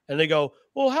guy, and they go,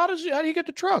 well, how do you get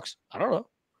the trucks? I don't know.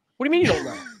 What do you mean you don't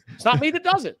know? It's not me that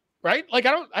does it, right? Like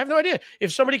I have no idea.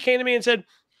 If somebody came to me and said,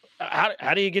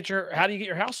 how do you get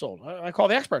your house sold? I call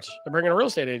the experts. I bring in a real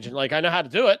estate agent. Like I know how to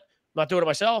do it. I'm not doing it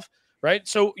myself, right?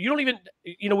 So you don't even,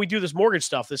 you know, we do this mortgage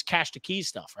stuff, this cash to keys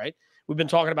stuff, right? We've been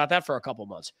talking about that for a couple of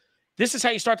months. This is how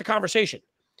you start the conversation.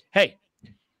 Hey,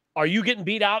 are you getting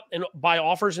beat out by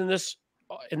offers in this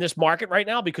market right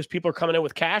now because people are coming in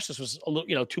with cash? This was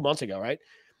 2 months ago, right?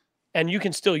 And you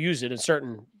can still use it in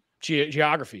certain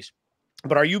geographies.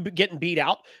 But are you getting beat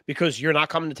out because you're not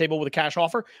coming to the table with a cash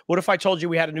offer? What if I told you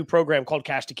we had a new program called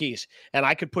Cash to Keys and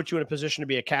I could put you in a position to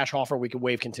be a cash offer? We could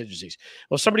waive contingencies.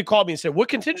 Well, somebody called me and said, what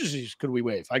contingencies could we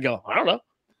waive? I go, I don't know.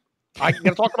 I got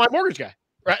to talk to my mortgage guy,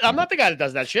 right? I'm not the guy that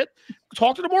does that shit.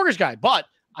 Talk to the mortgage guy. But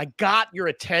I got your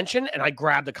attention and I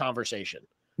grabbed the conversation.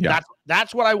 Yeah.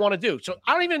 That's what I want to do. So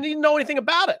I don't even need to know anything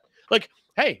about it. Like,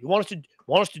 hey, you want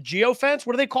us to geofence?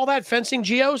 What do they call that? Fencing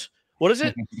geos? What is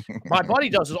it? My buddy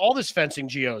does all this fencing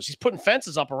geos. He's putting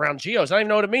fences up around geos. I don't even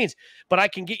know what it means, but I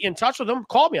can get you in touch with him.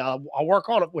 Call me. I'll work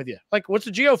on it with you. Like, what's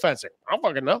the geofencing? I don't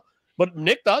fucking know, but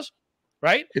Nick does,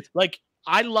 right? Like,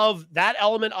 I love that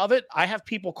element of it. I have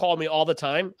people call me all the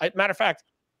time. Matter of fact,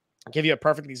 I'll give you a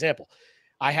perfect example.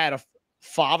 I had a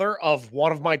father of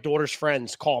one of my daughter's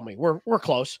friends call me. We're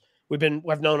close. We've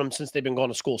known them since they've been going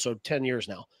to school, so 10 years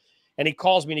now. And he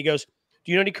calls me and he goes,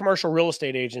 do you know any commercial real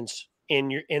estate agents in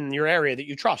your area that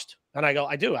you trust? And I go,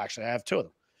 I do, actually. I have two of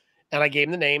them. And I gave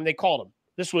him the name. They called him.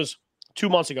 This was 2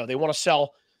 months ago. They want to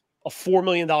sell a $4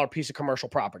 million piece of commercial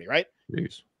property, right?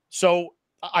 Jeez. So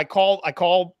I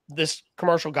call this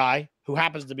commercial guy who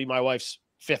happens to be my wife's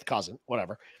fifth cousin,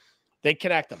 whatever. They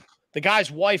connect them. The guy's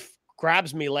wife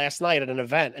grabs me last night at an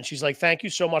event, and she's like, thank you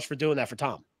so much for doing that for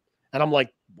Tom. And I'm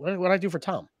like, what did I do for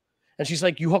Tom? And she's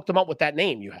like, you hooked him up with that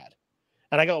name you had.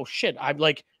 And I go, oh, shit. I'm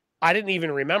like, I didn't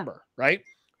even remember, right?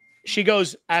 She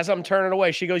goes, as I'm turning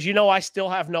away, she goes, I still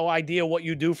have no idea what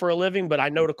you do for a living, but I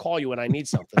know to call you when I need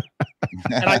something.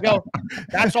 And I go,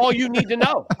 that's all you need to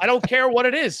know. I don't care what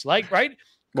it is. Like, right?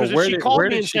 Because if she called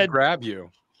me and said, grab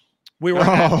you? We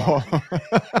were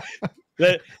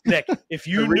Nick, if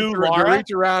you knew Laura, reach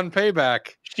around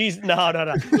payback. She's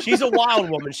no. She's a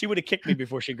wild woman. She would have kicked me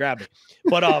before she grabbed me.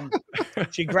 But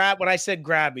when I said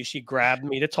grab me, she grabbed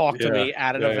me to talk to me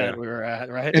at an event we were at,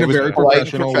 right? In a very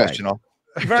professional.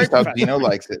 Very just how Dino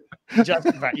likes it.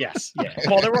 Yes.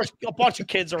 Well, there was a bunch of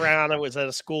kids around. It was at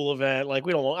a school event. Like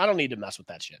I don't need to mess with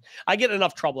that shit. I get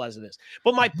enough trouble as it is.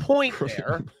 But my point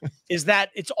there is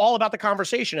that it's all about the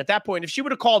conversation. At that point, if she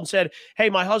would have called and said, hey,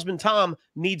 my husband Tom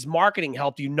needs marketing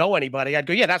help. Do you know anybody? I'd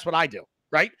go, yeah, that's what I do.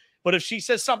 Right. But if she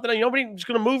says something and nobody's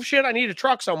going to move shit, I need a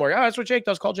truck somewhere. Oh, that's what Jake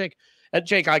does. Call Jake. And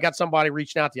Jake, I got somebody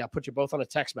reaching out to you. I'll put you both on a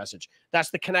text message.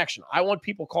 That's the connection. I want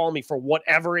people calling me for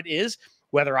whatever it is,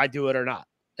 whether I do it or not,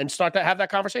 and start to have that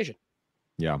conversation.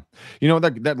 Yeah. You know,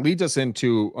 that leads us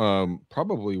into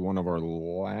probably one of our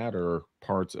latter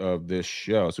parts of this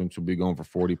show, since we'll be going for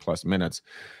 40 plus minutes.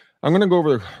 I'm going to go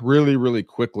over really, really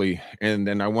quickly, and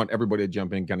then I want everybody to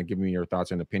jump in, kind of give me your thoughts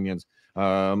and opinions.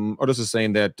 Otis is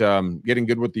saying that getting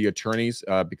good with the attorneys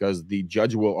because the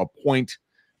judge will appoint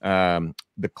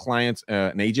the client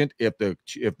an agent if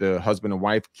the husband and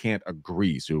wife can't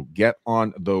agree. So get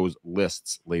on those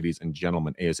lists, ladies and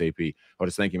gentlemen, ASAP.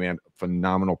 Otis, thank you, man.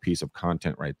 Phenomenal piece of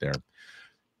content right there.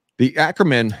 The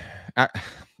acronym, I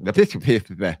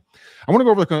want to go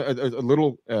over a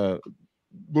little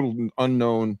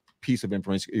unknown piece of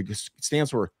information. It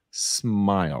stands for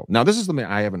SMILE. Now, this is something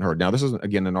I haven't heard. Now, this is,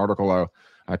 again, an article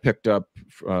I picked up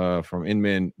from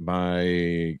Inman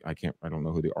by, I don't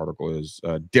know who the article is.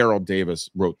 Daryl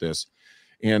Davis wrote this.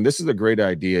 And this is a great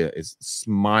idea. It's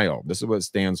SMILE. This is what it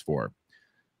stands for.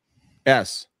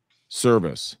 S,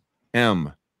 service.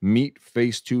 M, meet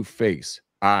face to face.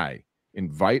 I,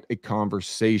 invite a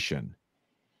conversation.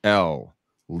 L,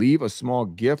 leave a small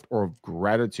gift or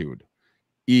gratitude.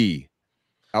 E,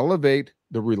 elevate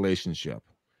the relationship.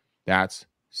 That's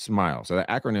SMILE. So the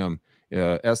acronym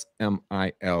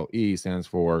SMILE stands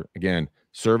for, again,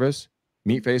 service,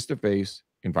 meet face to face,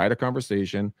 invite a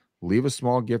conversation, leave a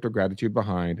small gift of gratitude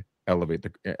behind, elevate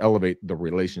the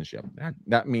relationship.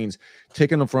 That means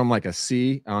taking them from like a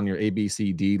C on your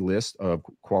ABCD list of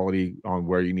quality on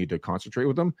where you need to concentrate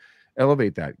with them.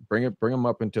 Elevate that, bring them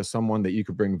up into someone that you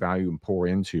could bring value and pour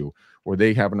into, or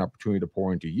they have an opportunity to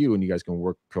pour into you, and you guys can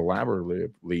work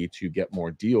collaboratively to get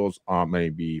more deals,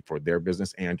 maybe for their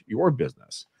business and your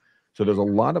business. So there's a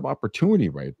lot of opportunity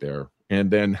right there.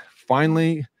 And then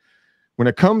finally, when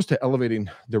it comes to elevating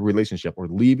the relationship or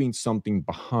leaving something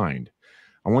behind,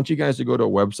 I want you guys to go to a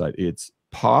website. It's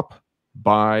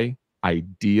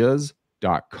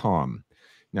popbyideas.com.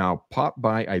 Now,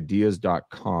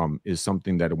 popbyideas.com is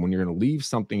something that when you're going to leave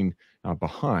something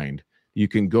behind, you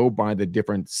can go by the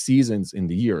different seasons in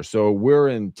the year. So we're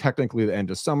in technically the end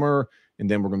of summer, and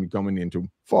then we're going to be coming into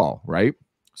fall, right?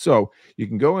 So you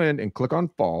can go in and click on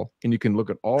fall, and you can look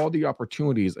at all the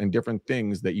opportunities and different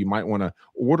things that you might want to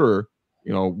order,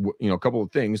 a couple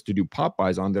of things to do pop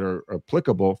buys on that are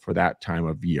applicable for that time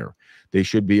of year. They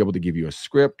should be able to give you a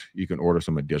script. You can order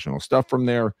some additional stuff from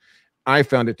there. I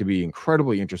found it to be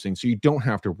incredibly interesting. So you don't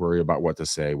have to worry about what to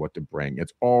say, what to bring.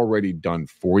 It's already done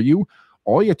for you.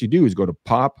 All you have to do is go to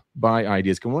Pop by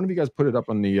Ideas. Can one of you guys put it up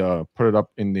in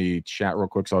the chat real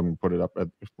quick so I can put it up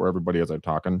for everybody as I'm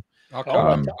talking? I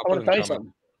want to tell you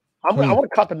something. I want to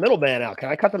cut the middleman out. Can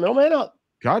I cut the middleman out?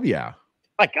 God, yeah.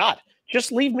 My God,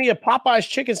 just leave me a Popeye's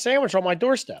chicken sandwich on my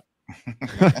doorstep.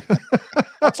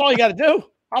 That's all you got to do.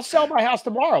 I'll sell my house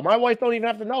tomorrow. My wife don't even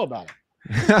have to know about it.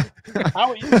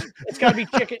 It's got to be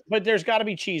chicken, but there's got to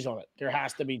be cheese on it. There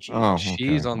has to be cheese. Oh,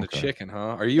 cheese on the chicken,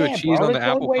 huh? Are you a cheese on the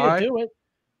apple pie?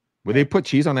 Would they put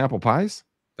cheese on apple pies?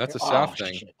 That's a South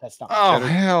thing. Shit, that's not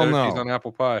hell no! Cheese on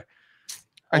apple pie.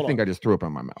 I think I just threw up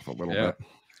in my mouth a little bit.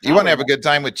 You want to have a good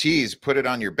time with cheese? Put it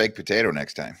on your baked potato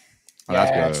next time. Oh,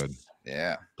 that's good.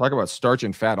 Yeah. Talk about starch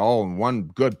and fat all in one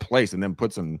good place, and then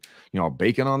put some,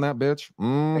 bacon on that bitch.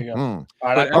 All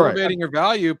right, elevating your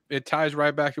value, it ties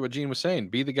right back to what Gene was saying.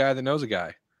 Be the guy that knows a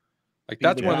guy. Like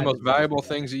that's one of the most valuable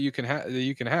things that you can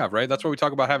have, right? That's why we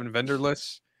talk about having vendor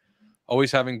lists,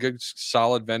 always having good,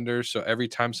 solid vendors. So every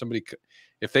time somebody,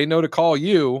 if they know to call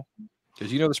you,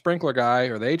 because you know the sprinkler guy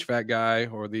or the HVAC guy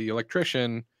or the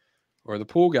electrician or the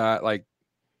pool guy, like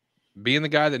being the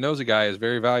guy that knows a guy is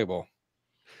very valuable.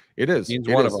 It is. Gene's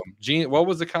one of them. Gene, what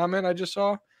was the comment I just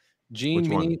saw?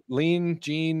 Gene, lean,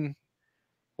 Gene.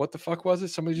 What the fuck was it?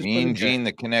 Somebody just Mean Gene,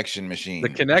 the connection machine. The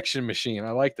connection machine.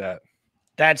 I like that.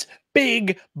 That's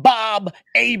Big Bob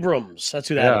Abrams. That's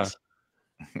who that is.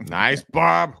 Nice,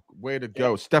 Bob. Way to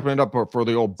go. Stepping it up for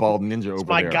the old bald ninja over there.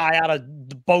 My guy out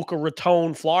of Boca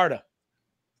Raton, Florida.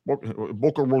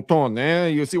 Boca Raton. Yeah,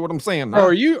 you see what I'm saying? Oh,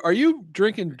 are you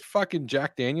drinking fucking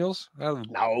Jack Daniels?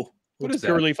 No. What is that?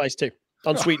 Pure Leaf Iced Tea.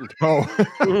 Unsweetened. Oh.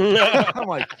 I'm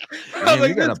like,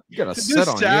 man, you got a set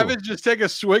on Savage you. just take a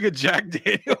swig of Jack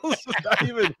Daniels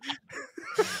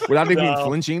without even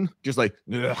flinching, just like,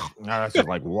 that's just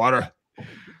like water.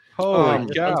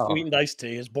 Holy cow. Unsweetened iced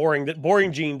tea is boring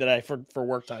Gene today for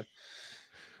work time.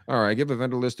 All right, give a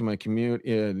vendor list to my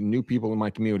community, new people in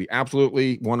my community.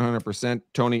 Absolutely, 100%.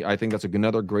 Tony, I think that's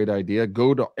another great idea.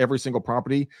 Go to every single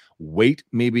property, wait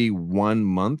maybe 1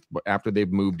 month after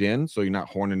they've moved in, so you're not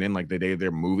horning in like the day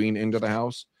they're moving into the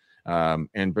house.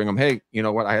 and bring them, hey, you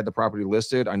know what? I had the property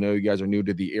listed. I know you guys are new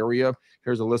to the area.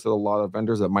 Here's a list of a lot of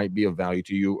vendors that might be of value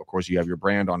to you. Of course, you have your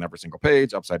brand on every single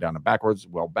page, upside down and backwards,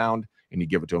 well bound, and you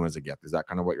give it to them as a gift. Is that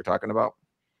kind of what you're talking about,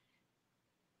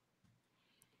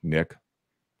 Nick?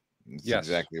 That's Yes.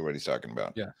 exactly what he's talking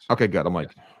about. Yes. Okay, good. I'm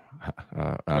like,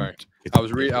 Sorry. I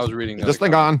was reading. This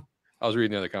thing on. I was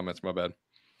reading the other comments. My bad.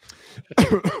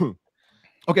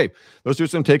 Okay, let's do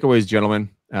some takeaways, gentlemen.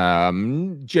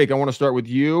 Jake, I want to start with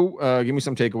you. Give me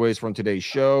some takeaways from today's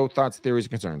show, thoughts, theories,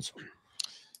 and concerns.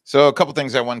 So a couple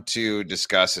things I want to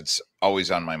discuss, it's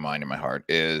always on my mind and my heart,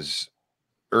 is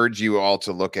urge you all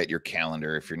to look at your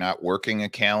calendar. If you're not working a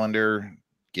calendar,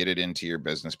 get it into your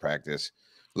business practice.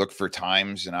 Look for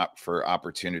times and for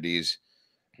opportunities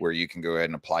where you can go ahead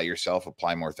and apply yourself,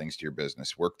 apply more things to your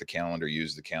business. Work the calendar,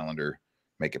 use the calendar,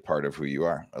 make it part of who you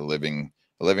are, a living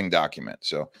document.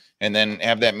 So, and then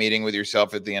have that meeting with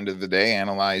yourself at the end of the day,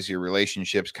 analyze your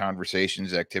relationships,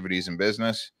 conversations, activities in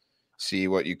business, see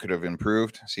what you could have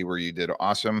improved, see where you did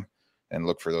awesome, and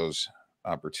look for those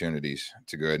opportunities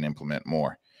to go ahead and implement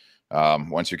more.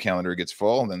 Once your calendar gets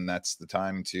full, then that's the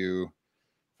time to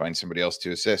find somebody else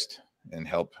to assist and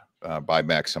help buy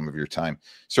back some of your time.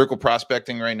 Circle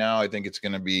prospecting right now, I think it's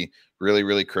going to be really,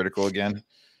 really critical again.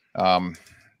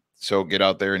 So get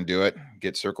out there and do it.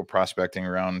 Get circle prospecting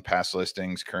around past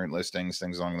listings, current listings,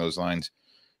 things along those lines.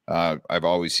 I've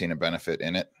always seen a benefit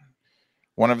in it.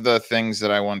 One of the things that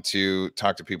I want to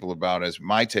talk to people about as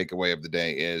my takeaway of the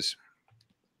day is,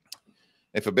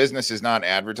 if a business is not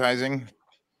advertising,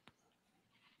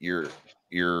 you're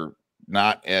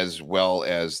not as well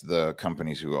as the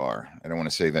companies who are. I don't want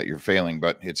to say that you're failing,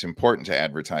 but it's important to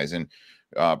advertise. And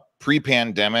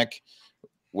pre-pandemic,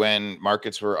 when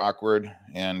markets were awkward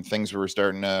and things were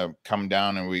starting to come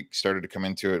down and we started to come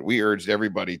into it, we urged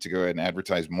everybody to go ahead and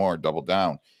advertise more, double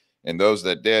down. And those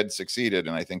that did succeeded.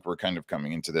 And I think we're kind of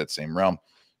coming into that same realm.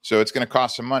 So it's going to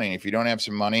cost some money. If you don't have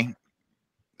some money,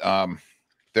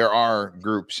 there are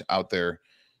groups out there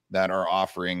that are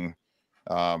offering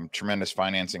tremendous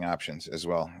financing options as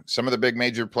well. Some of the big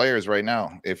major players right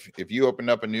now, if you opened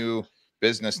up a new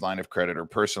business line of credit or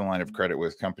personal line of credit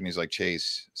with companies like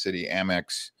Chase, Citi,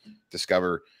 Amex,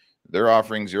 Discover, they're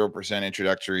offering 0%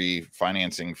 introductory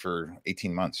financing for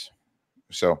 18 months.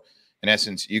 So in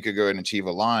essence, you could go ahead and achieve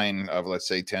a line of, let's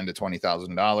say, $10,000 to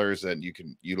 $20,000 that you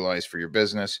can utilize for your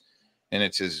business. And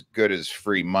it's as good as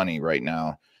free money right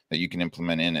now that you can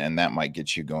implement in, and that might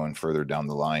get you going further down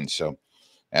the line. So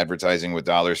advertising with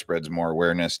dollars spreads more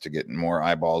awareness to get more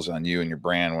eyeballs on you and your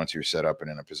brand once you're set up and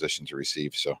in a position to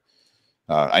receive. So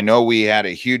I know we had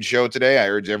a huge show today. I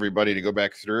urge everybody to go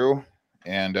back through,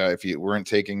 and if you weren't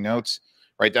taking notes,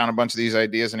 write down a bunch of these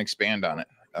ideas and expand on it.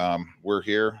 We're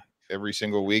here every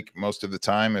single week, most of the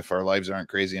time, if our lives aren't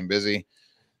crazy and busy,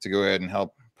 to go ahead and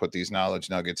help put these knowledge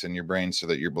nuggets in your brain so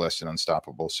that you're blessed and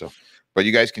unstoppable. So, but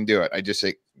you guys can do it. I just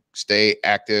say, stay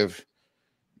active,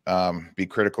 be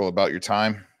critical about your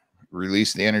time,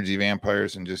 release the energy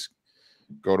vampires, and just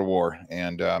go to war.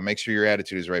 And make sure your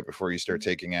attitude is right before you start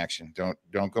taking action.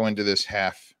 Don't go into this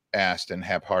half-assed and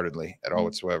half-heartedly at all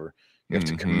whatsoever. You have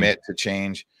to commit to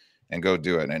change and go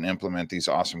do it and implement these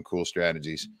awesome, cool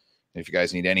strategies. If you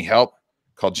guys need any help,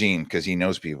 call Gene, because he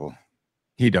knows people.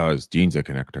 He does. Gene's a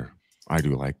connector. I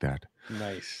do like that.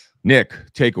 Nice. Nick,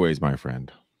 takeaways, my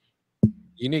friend.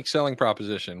 Unique selling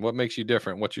proposition. What makes you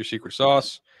different? What's your secret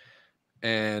sauce?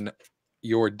 And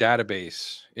your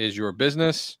database is your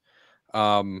business.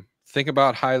 Think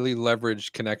about highly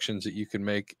leveraged connections that you can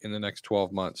make in the next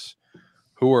 12 months.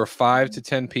 Who are 5 to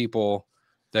 10 people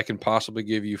that can possibly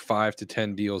give you 5 to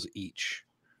 10 deals each?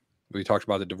 We talked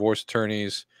about the divorce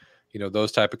attorneys,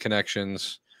 those type of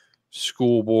connections,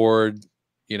 school board,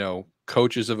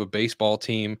 coaches of a baseball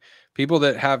team, people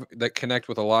that connect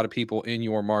with a lot of people in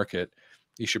your market.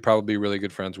 You should probably be really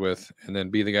good friends with, and then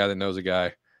be the guy that knows a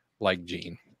guy like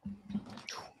Gene.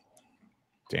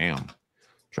 Damn.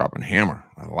 Dropping hammer.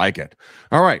 I like it.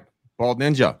 All right. Bald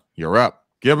Ninja, you're up.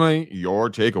 Give me your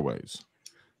takeaways.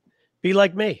 Be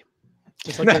like me.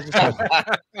 Just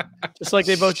like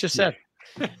they both just said.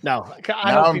 No,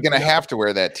 now I'm going to have to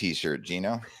wear that t-shirt,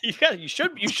 Gino. Yeah, you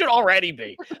should already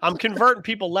be. I'm converting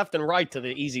people left and right to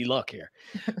the easy look here.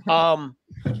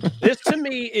 This to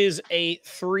me is a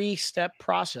 3-step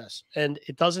process, and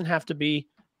it doesn't have to be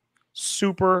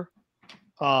super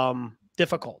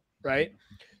difficult, right?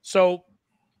 So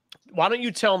why don't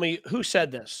you tell me who said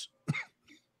this?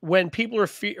 When people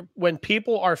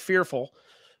are fearful,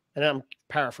 and I'm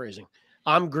paraphrasing,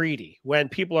 I'm greedy. When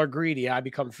people are greedy, I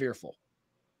become fearful.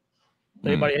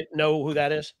 Anybody know who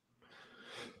that is?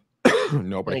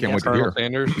 No, but I can't wait to hear.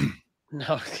 Sanders.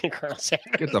 No, Colonel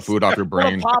Sanders. Get the food off your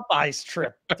brain. On a Popeyes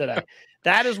trip today.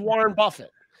 That is Warren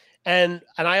Buffett. And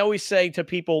I always say to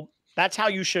people, that's how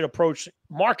you should approach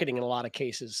marketing in a lot of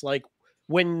cases. Like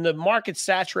when the market's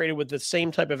saturated with the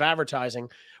same type of advertising,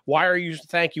 why are you,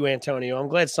 thank you, Antonio. I'm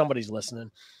glad somebody's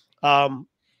listening.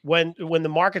 When the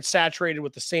market's saturated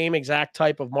with the same exact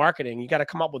type of marketing, you got to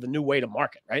come up with a new way to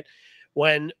market, right?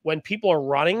 When people are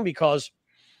running because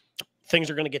things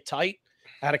are going to get tight.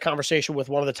 I had a conversation with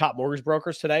one of the top mortgage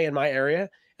brokers today in my area,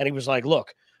 and he was like,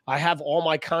 look, I have all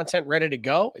my content ready to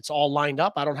go. It's all lined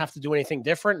up. I don't have to do anything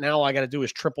different. Now all I got to do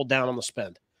is triple down on the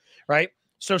spend, right?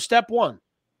 So step one,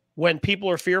 when people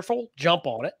are fearful, jump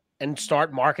on it and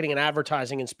start marketing and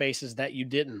advertising in spaces that you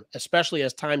didn't, especially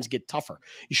as times get tougher.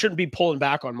 You shouldn't be pulling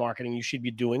back on marketing. You should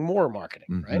be doing more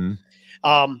marketing,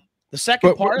 right? The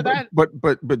second part of that.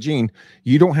 But Gene,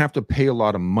 you don't have to pay a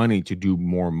lot of money to do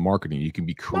more marketing. You can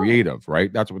be creative,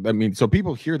 right? That's what I mean. So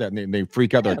people hear that and they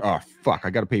freak out. They're like, oh, fuck, I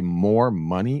got to pay more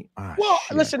money. Oh, well,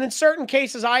 shit. Listen, in certain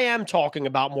cases, I am talking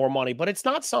about more money, but it's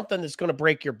not something that's going to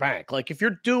break your bank. Like if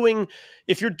you're doing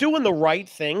the right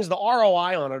things, the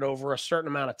ROI on it over a certain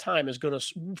amount of time is going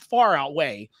to far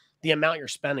outweigh the amount you're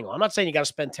spending on. I'm not saying you got to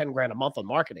spend 10 grand a month on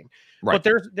marketing, right,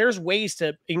 but there's ways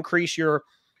to increase your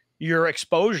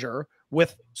exposure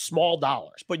with small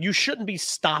dollars, but you shouldn't be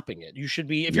stopping it. You should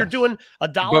be, if you're doing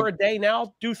 $1 a day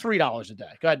now, do $3 a day.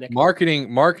 Go ahead, Nick.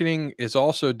 Marketing is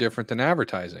also different than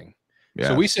advertising. Yes.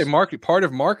 So we say part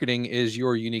of marketing is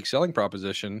your unique selling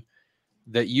proposition,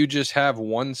 that you just have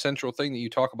one central thing that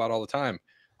you talk about all the time,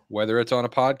 whether it's on a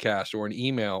podcast or an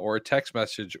email or a text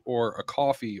message or a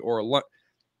coffee or a lunch.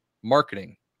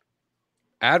 Marketing.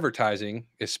 Advertising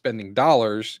is spending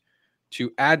dollars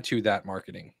to add to that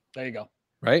marketing. There you go.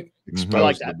 Right?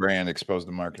 Expose the brand, expose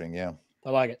the marketing. Yeah. I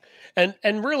like it.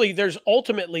 And really there's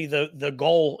ultimately the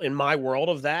goal in my world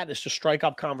of that is to strike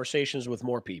up conversations with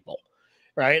more people.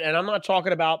 Right. And I'm not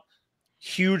talking about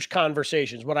huge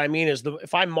conversations. What I mean is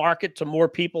if I market to more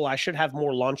people, I should have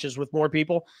more lunches with more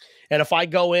people. And if I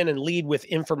go in and lead with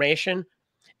information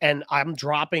and I'm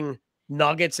dropping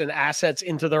nuggets and assets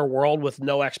into their world with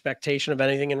no expectation of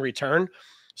anything in return,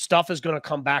 stuff is going to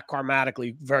come back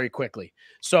karmatically very quickly.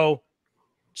 So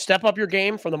step up your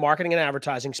game from the marketing and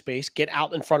advertising space, get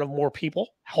out in front of more people,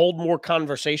 hold more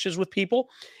conversations with people,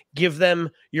 give them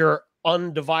your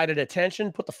undivided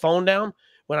attention, put the phone down.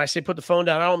 When I say put the phone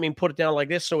down, I don't mean put it down like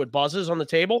this so it buzzes on the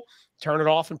table. Turn it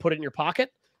off and put it in your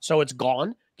pocket so it's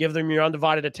gone. Give them your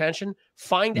undivided attention.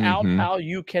 Find out how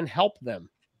you can help them.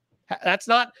 That's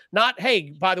not,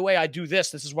 hey, by the way, I do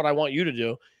this. This is what I want you to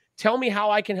do. Tell me how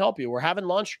I can help you. We're having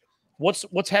lunch.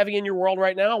 What's heavy in your world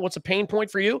right now? What's a pain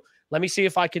point for you? Let me see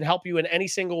if I can help you in any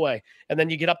single way. And then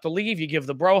you get up to leave, you give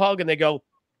the bro hug, and they go,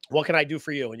 what can I do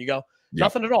for you? And you go,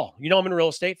 nothing at all. You know I'm in real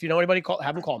estate. If you know anybody,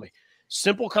 have them call me.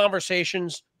 Simple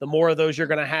conversations, the more of those you're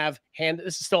going to have.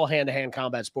 This is still a hand-to-hand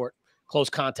combat sport, close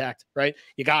contact, right?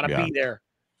 You got to be there.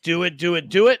 Do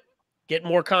it. Get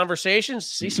more conversations.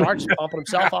 See, Sarge's pumping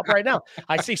himself up right now.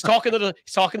 I see he's talking to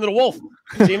the wolf.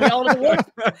 See him yelling at the wolf?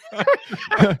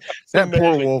 That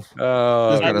poor wolf. Just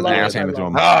got his ass handed to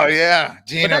him. Oh yeah,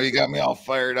 Gino, you got me all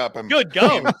fired up. I'm good.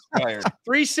 Go.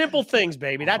 Three simple things,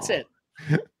 baby. That's it.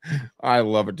 I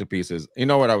love it to pieces. You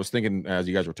know what I was thinking as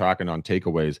you guys were talking on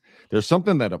takeaways? There's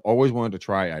something that I've always wanted to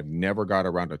try. I've never got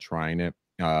around to trying it.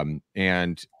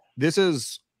 And this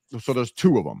is so. There's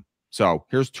two of them. So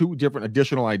here's two different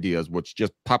additional ideas, which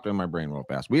just popped in my brain real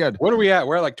fast. What are we at?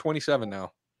 We're at like 27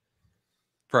 now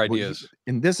for ideas.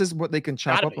 And this is what they can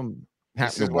chop up.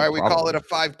 This is why we call it a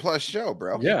 5+ show,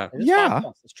 bro. Yeah. Yeah.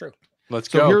 That's true. Let's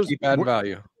go. Keep adding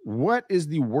value. What is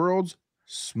the world's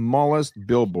smallest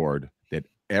billboard that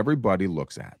everybody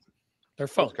looks at? Their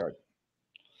phone card.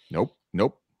 Nope.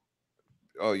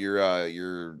 Oh,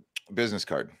 your business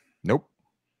card. Nope.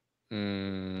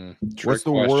 What's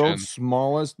the world's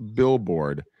smallest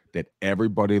billboard that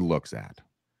everybody looks at?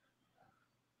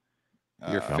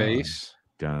 Your face.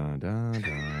 Tell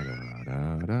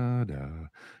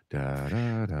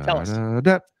us.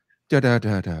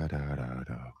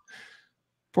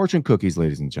 Fortune cookies,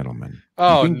 ladies and gentlemen.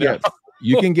 Oh,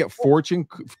 you can get Fortune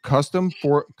custom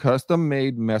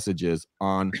made messages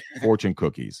on Fortune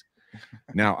cookies.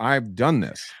 Now I've done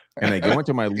this. And I go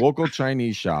into my local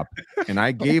Chinese shop and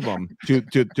I gave them to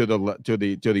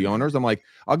the owners. I'm like,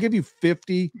 I'll give you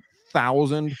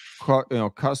 50,000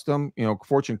 custom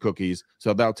Fortune cookies,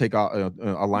 so that'll take a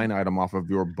line item off of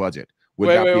your budget. Would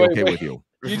that be okay with you?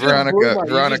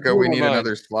 Veronica, we need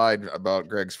another slide about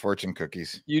Greg's Fortune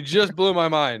cookies. You just blew my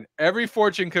mind. Every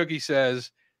Fortune cookie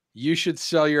says you should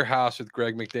sell your house with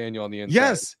Greg McDaniel on the inside.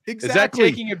 Yes, exactly. Is that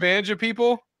taking advantage of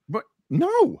people? But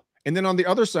no. And then on the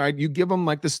other side, you give them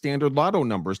like the standard lotto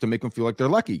numbers to make them feel like they're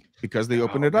lucky because they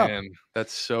open it up. Man,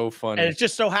 that's so funny. And it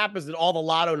just so happens that all the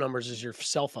lotto numbers is your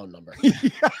cell phone number.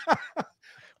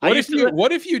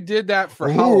 What if you did that for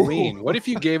Halloween? What if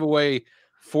you gave away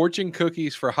fortune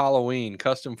cookies for Halloween,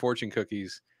 custom fortune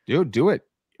cookies? Dude, do it.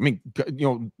 I mean,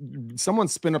 someone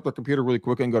spin up their computer really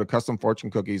quick and go to custom fortune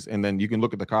cookies, and then you can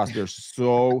look at the cost. They're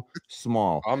so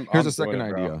small. Here's a second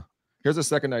idea. Here's a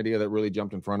second idea that really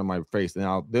jumped in front of my face.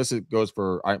 Now, goes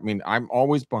for, I mean, I'm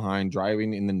always behind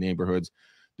driving in the neighborhoods,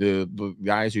 the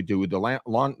guys who do the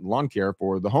lawn care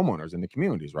for the homeowners in the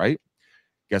communities, right?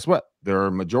 Guess what?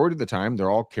 They're majority of the time, they're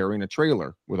all carrying a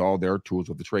trailer with all their tools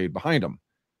of the trade behind them.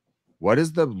 What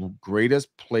is the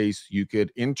greatest place you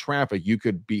could, in traffic, you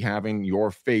could be having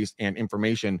your face and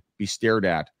information be stared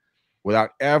at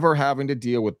without ever having to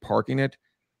deal with parking it,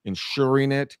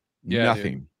 insuring it,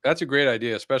 nothing. Dude. That's a great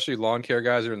idea, especially lawn care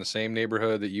guys are in the same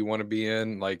neighborhood that you want to be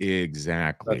in. Like,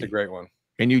 exactly. That's a great one.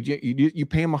 And you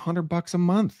pay them $100 a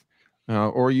month,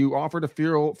 or you offer to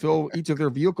fill each of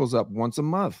their vehicles up once a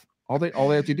month. All they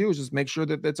have to do is just make sure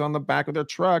that it's on the back of their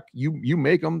truck. You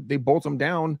make them, they bolt them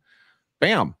down,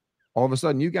 bam. All of a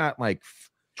sudden, you got like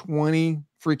 20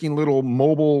 freaking little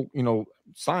mobile,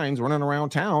 signs running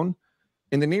around town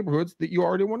in the neighborhoods that you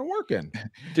already want to work in.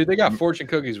 Dude, they got fortune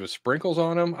cookies with sprinkles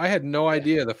on them. I had no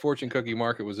idea the fortune cookie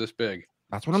market was this big.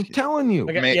 That's what I'm telling you.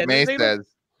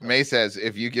 May says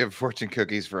if you give fortune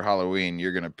cookies for Halloween,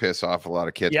 you're going to piss off a lot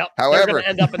of kids. Yep, however, they're going to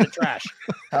end up in the trash.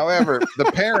 However,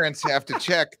 the parents have to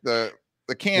check the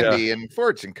candy and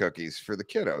fortune cookies for the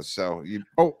kiddos. So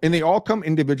and they all come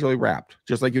individually wrapped,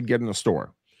 just like you'd get in a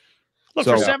store. Look,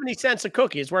 for 70 cents a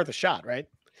cookie, it's worth a shot, right?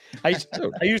 I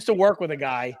used to work with a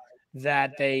guy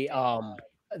that he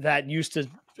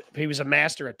was a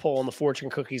master at pulling the fortune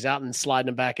cookies out and sliding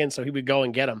them back in. So he would go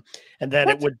and get them, and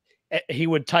then he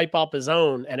would type up his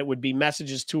own, and it would be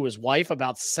messages to his wife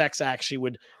about sex acts she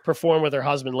would perform with her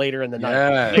husband later in the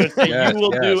night. They would say, you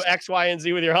will do X, Y, and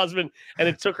Z with your husband. And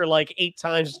it took her like 8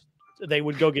 times. They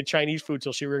would go get Chinese food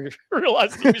till she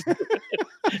realized he was doing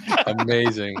it.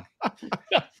 Amazing.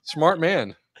 Smart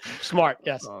man. Smart.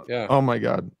 Yes. Yeah. Oh my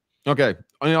God. Okay.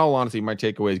 In all honesty, my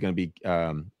takeaway is going to be,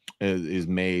 is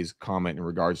May's comment in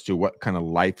regards to what kind of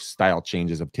lifestyle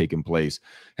changes have taken place.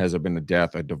 Has there been a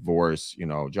death, a divorce,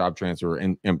 job transfer,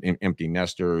 empty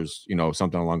nesters,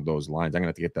 something along those lines. I'm gonna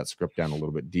have to get that script down a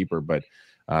little bit deeper, but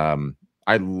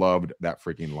I loved that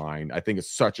freaking line. I think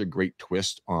it's such a great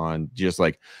twist on just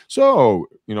like, so,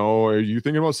 are you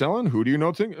thinking about selling? Who do you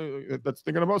know that's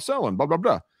thinking about selling? Blah, blah,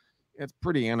 blah. It's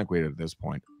pretty antiquated at this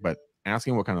point, but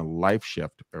asking what kind of life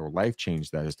shift or life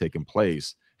change that has taken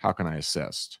place, how can I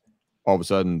assist? All of a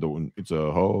sudden, it's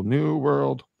a whole new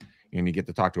world, and you get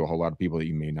to talk to a whole lot of people that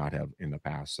you may not have in the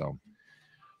past. So, all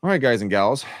right, guys and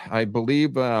gals, I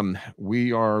believe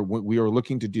we are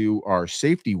looking to do our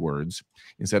safety words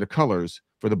instead of colors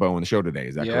for the bow in the show today.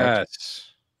 Is that correct?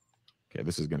 Yes. Okay,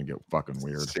 this is going to get fucking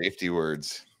weird. Safety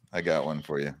words. I got one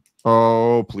for you.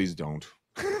 Oh, please don't.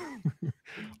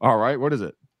 All right, what is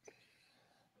it?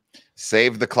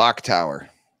 Save the clock tower.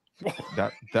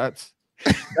 That's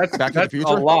Back to the Future?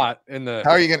 A lot in the. How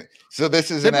are you gonna? So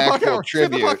this is an actual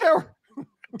tribute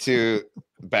to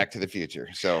Back to the Future.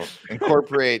 So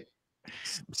incorporate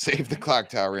Save the Clock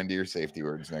Tower into your safety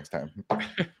words next time. I'd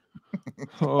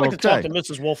like to talk to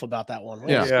Mrs. Wolf about that one.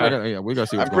 Yeah, we gotta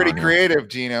see. I'm pretty creative,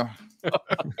 Gino.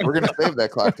 We're gonna save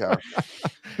that clock tower.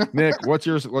 Nick, what's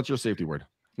your safety word?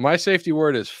 My safety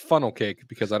word is funnel cake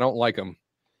because I don't like them.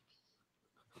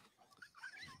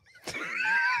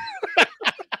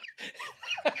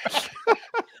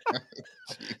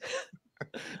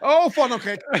 Oh, funnel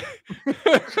cake.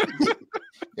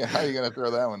 Yeah, how are you gonna throw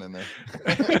that one in there?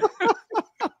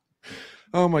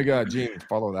 Oh my God, Gene,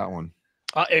 follow that one.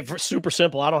 Super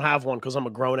simple. I don't have one because I'm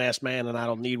a grown ass man and I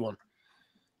don't need one.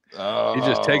 Oh, he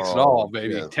just takes it all,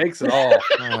 baby. Yeah. Takes it all.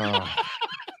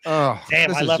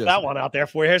 Damn, I left that one out there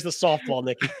for you. Here's the softball,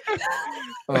 Nicky.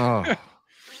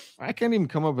 I can't even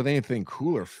come up with anything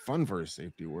cool or fun for a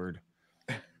safety word.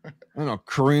 I don't know.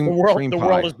 Cream. The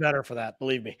world is better for that.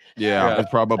 Believe me. Yeah. It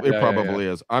probably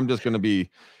is. I'm just going to be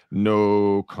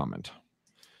no comment.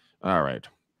 All right.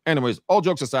 Anyways, all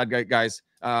jokes aside, guys,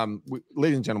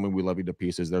 ladies and gentlemen, we love you to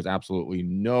pieces. There's absolutely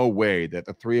no way that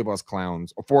the 3 of us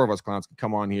clowns or 4 of us clowns can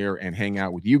come on here and hang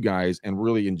out with you guys and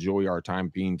really enjoy our time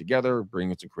being together,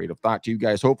 bringing some creative thought to you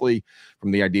guys. Hopefully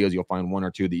from the ideas, you'll find 1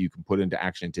 or 2 that you can put into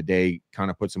action today, kind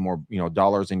of put some more,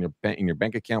 dollars in your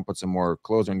bank account, put some more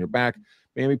clothes on your back,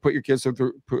 maybe put your kids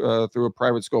through a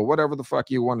private school, whatever the fuck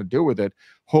you want to do with it.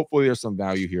 Hopefully there's some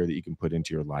value here that you can put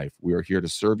into your life. We are here to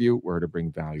serve you. We're here to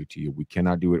bring value to you. We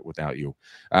cannot do it without you.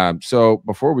 So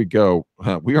before we go,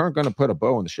 we aren't going to put a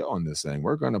bow on the show on this thing.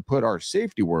 We're going to put our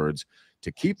safety words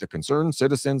to keep the concerned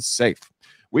citizens safe.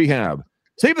 We have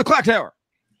save the clock tower.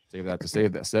 Say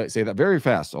that very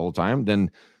fast all the time. Then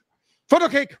photo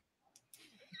cake,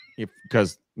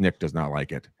 because Nick does not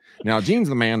like it. Now, Gene's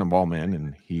the man of all men,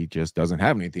 and he just doesn't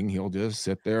have anything. He'll just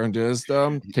sit there and just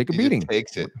take a beating.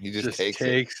 Takes it. He just takes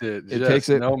it. It takes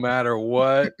it no matter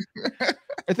what.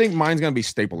 I think mine's gonna be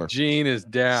stapler. Gene is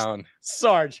down.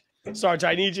 Sarge,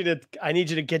 I need you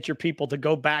to get your people to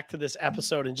go back to this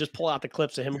episode and just pull out the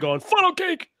clips of him going funnel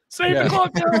cake, save the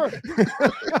clock tower.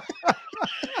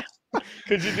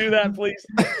 Could you do that, please?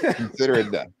 Consider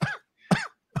it done.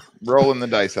 Rolling the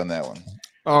dice on that one.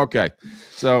 Okay,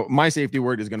 so my safety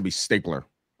word is going to be stapler.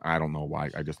 I don't know why.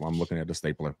 I'm looking at the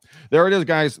stapler. There it is,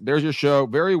 guys. There's your show.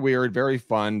 Very weird, very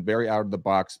fun, very out of the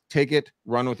box. Take it,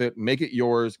 run with it, make it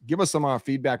yours. Give us some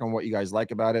feedback on what you guys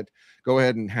like about it. Go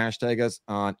ahead and hashtag us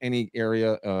on any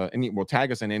area. We'll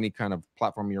tag us in any kind of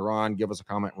platform you're on. Give us a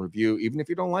comment, review. Even if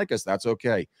you don't like us, that's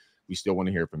okay. We still want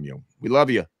to hear from you. We love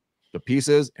you. The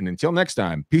pieces, and until next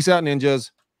time, peace out,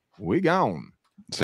 ninjas. We gone.